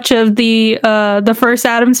rewatch of the first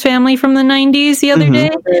Addams Family from the 90s the other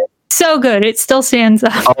day. So good. It still stands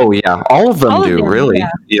up. Oh yeah, all of them do, really.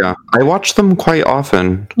 Yeah. I watch them quite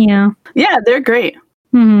often. Yeah. Yeah, they're great.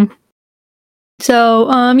 Mm-hmm. So,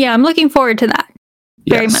 I'm looking forward to that.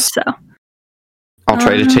 Very much so. I'll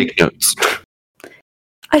try to take notes.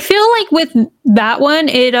 I feel with that one,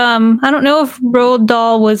 it I don't know if Roald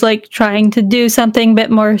Dahl was trying to do something a bit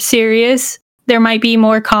more serious. There might be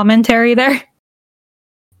more commentary there.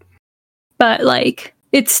 But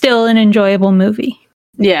it's still an enjoyable movie.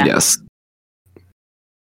 Yeah. Yes.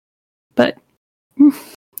 But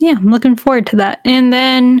yeah, I'm looking forward to that. And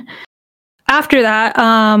then after that,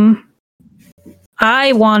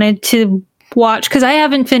 I wanted to watch, because I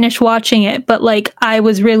haven't finished watching it, but like I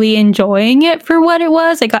was really enjoying it for what it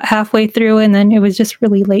was. I got halfway through and then it was just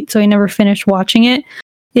really late, so I never finished watching it.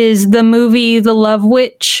 Is the movie The Love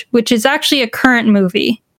Witch, which is actually a current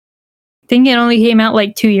movie. I think it only came out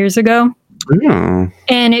like 2 years ago. Mm.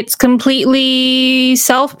 And it's completely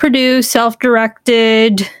self-produced,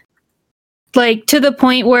 self-directed, like to the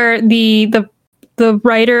point where the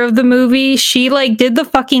writer of the movie, she like did the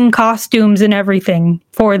fucking costumes and everything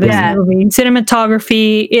for this movie.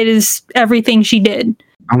 Cinematography, it is everything she did.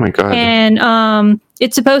 Oh my god. And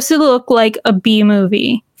it's supposed to look like a B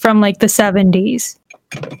movie from like the 70s.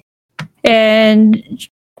 And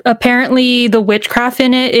apparently the witchcraft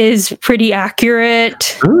in it is pretty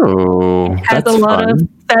accurate. Ooh, it has a lot of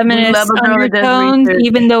feminist undertones,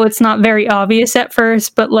 even though it's not very obvious at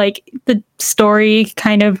first, but like the story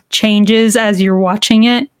kind of changes as you're watching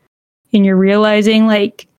it and you're realizing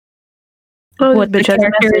like what the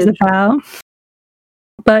character is about.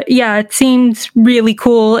 But yeah, it seems really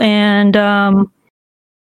cool. And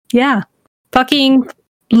yeah, fucking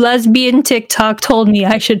lesbian TikTok told me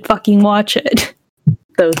I should fucking watch it.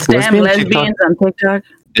 Those damn lesbians on TikTok.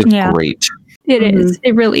 It's great. It is.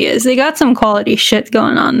 It really is. They got some quality shit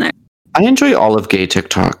going on there. I enjoy all of gay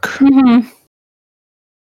TikTok. Mm-hmm.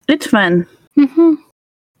 It's fun. Mm-hmm.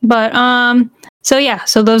 But so yeah,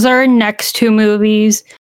 so those are our next two movies.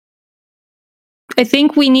 I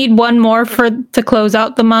think we need one more to close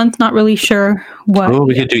out the month. Not really sure what. Oh,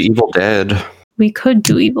 we could do Evil Dead. We could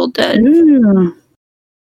do Evil Dead.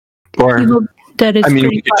 Or Evil Dead is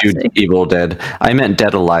we could classic. do Evil Dead. I meant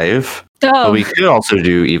Dead Alive. Oh, but we could also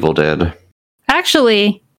do Evil Dead.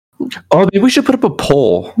 Actually, maybe we should put up a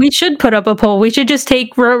poll. We should put up a poll. We should just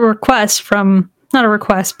take requests from, not a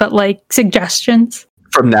request, but like suggestions.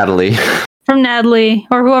 From Natalie. From Natalie,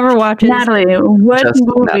 or whoever watches. Natalie, what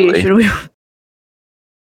movie should we...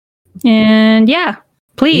 And yeah,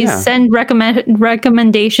 please send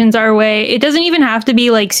recommendations our way. It doesn't even have to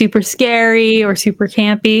be like super scary or super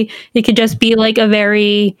campy. It could just be like a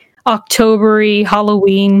very October-y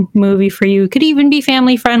Halloween movie for you. It could even be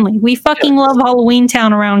family friendly. We fucking love Halloween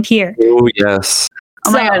Town around here. Oh yes.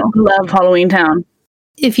 Oh my god, I love Halloween Town.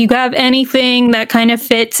 If you have anything that kind of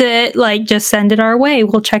fits it, like just send it our way.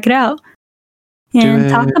 We'll check it out and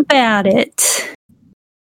talk about it.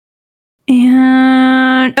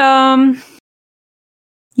 And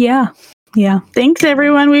yeah. Thanks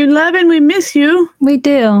everyone. We love and we miss you. We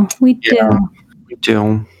do. We do.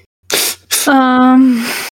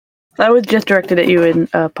 That was just directed at you and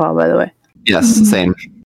Paul, by the way. Yes, same.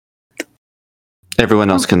 Everyone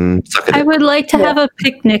else can suck it. I would like to have a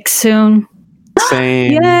picnic soon.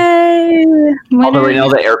 Same. Yay! Although right now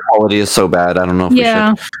the air quality is so bad, I don't know if we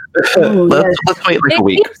should. Let's wait like a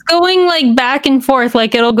week. It keeps going like back and forth.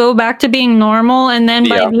 Like it'll go back to being normal, and then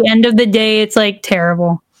by the end of the day, it's like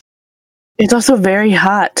terrible. It's also very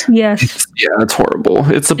hot. Yes. It's horrible.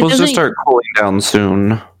 It's supposed to start cooling down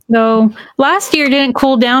soon. So last year didn't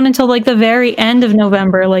cool down until like the very end of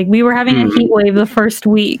November. Like we were having a heat wave the first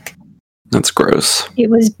week. That's gross. It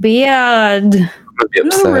was bad. It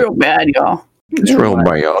was real bad, y'all. It's real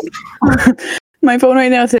bad. My phone right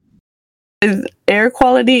now says air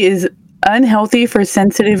quality is unhealthy for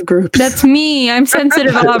sensitive groups. That's me. I'm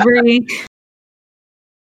sensitive, Aubrey.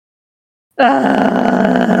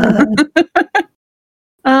 But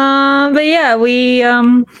yeah, we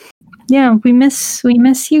miss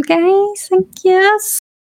you guys.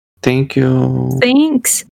 Thank you.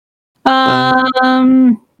 Thanks.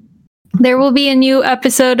 There will be a new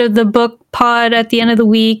episode of the book pod at the end of the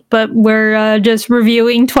week, but we're just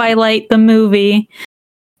reviewing Twilight the movie.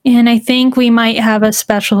 And I think we might have a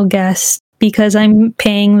special guest because I'm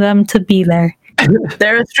paying them to be there.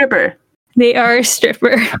 They're a stripper. They are a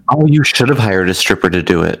stripper. Oh, you should have hired a stripper to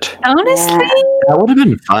do it. Honestly, that would have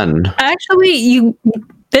been fun. Actually,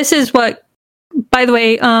 this is what, by the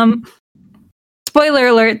way, spoiler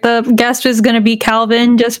alert, the guest was going to be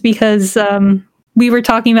Calvin just because we were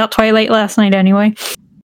talking about Twilight last night anyway.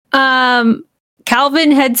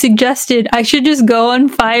 Calvin had suggested I should just go on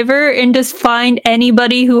Fiverr and just find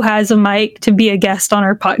anybody who has a mic to be a guest on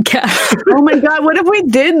our podcast. Oh my god, what if we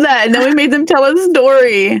did that and then we made them tell a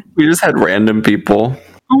story? We just had random people.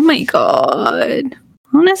 Oh my god.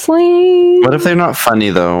 Honestly. What if they're not funny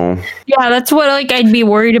though? Yeah, that's what I'd be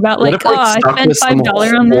worried about. Like, I spent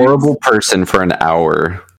 $5 on this. Horrible person for an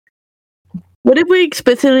hour. What if we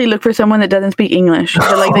explicitly look for someone that doesn't speak English,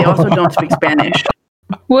 but they also don't speak Spanish?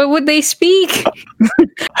 What would they speak?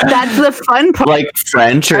 That's the fun part. Like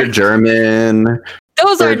French or German.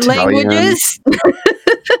 Those aren't languages.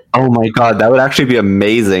 Oh my god, that would actually be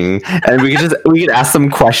amazing. And we could ask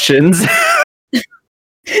them questions.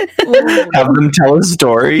 Have them tell a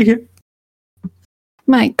story.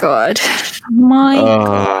 My God.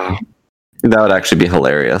 That would actually be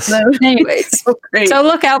hilarious. Anyways, So great. so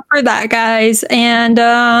look out for that, guys. And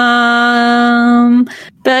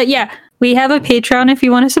but yeah, we have a Patreon if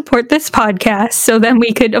you want to support this podcast. So then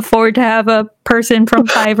we could afford to have a person from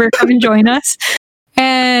Fiverr come and join us.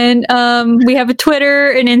 And we have a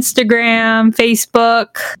Twitter, an Instagram,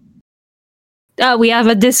 Facebook. We have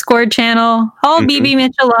a Discord channel. All BB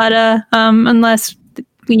Michelada, unless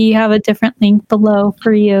we have a different link below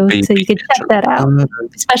for you, so you can check that out,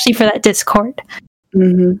 especially for that Discord.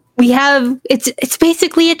 Mm-hmm. We have it's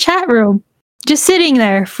basically a chat room, just sitting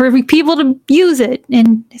there for people to use it,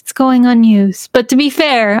 and it's going unused. But to be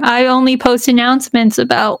fair, I only post announcements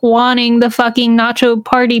about wanting the fucking nacho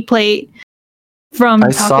party plate from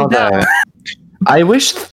I Taco saw Bell. that. I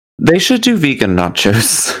wish they should do vegan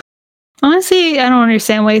nachos. Honestly, I don't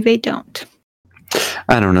understand why they don't.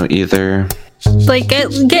 I don't know either. Like,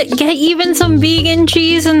 get even some vegan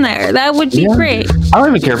cheese in there. That would be great. I don't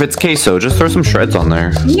even care if it's queso. Just throw some shreds on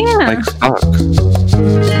there. Yeah. Like, fuck.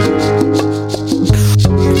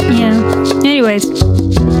 Yeah. Anyways.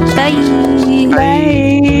 Bye.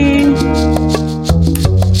 Bye.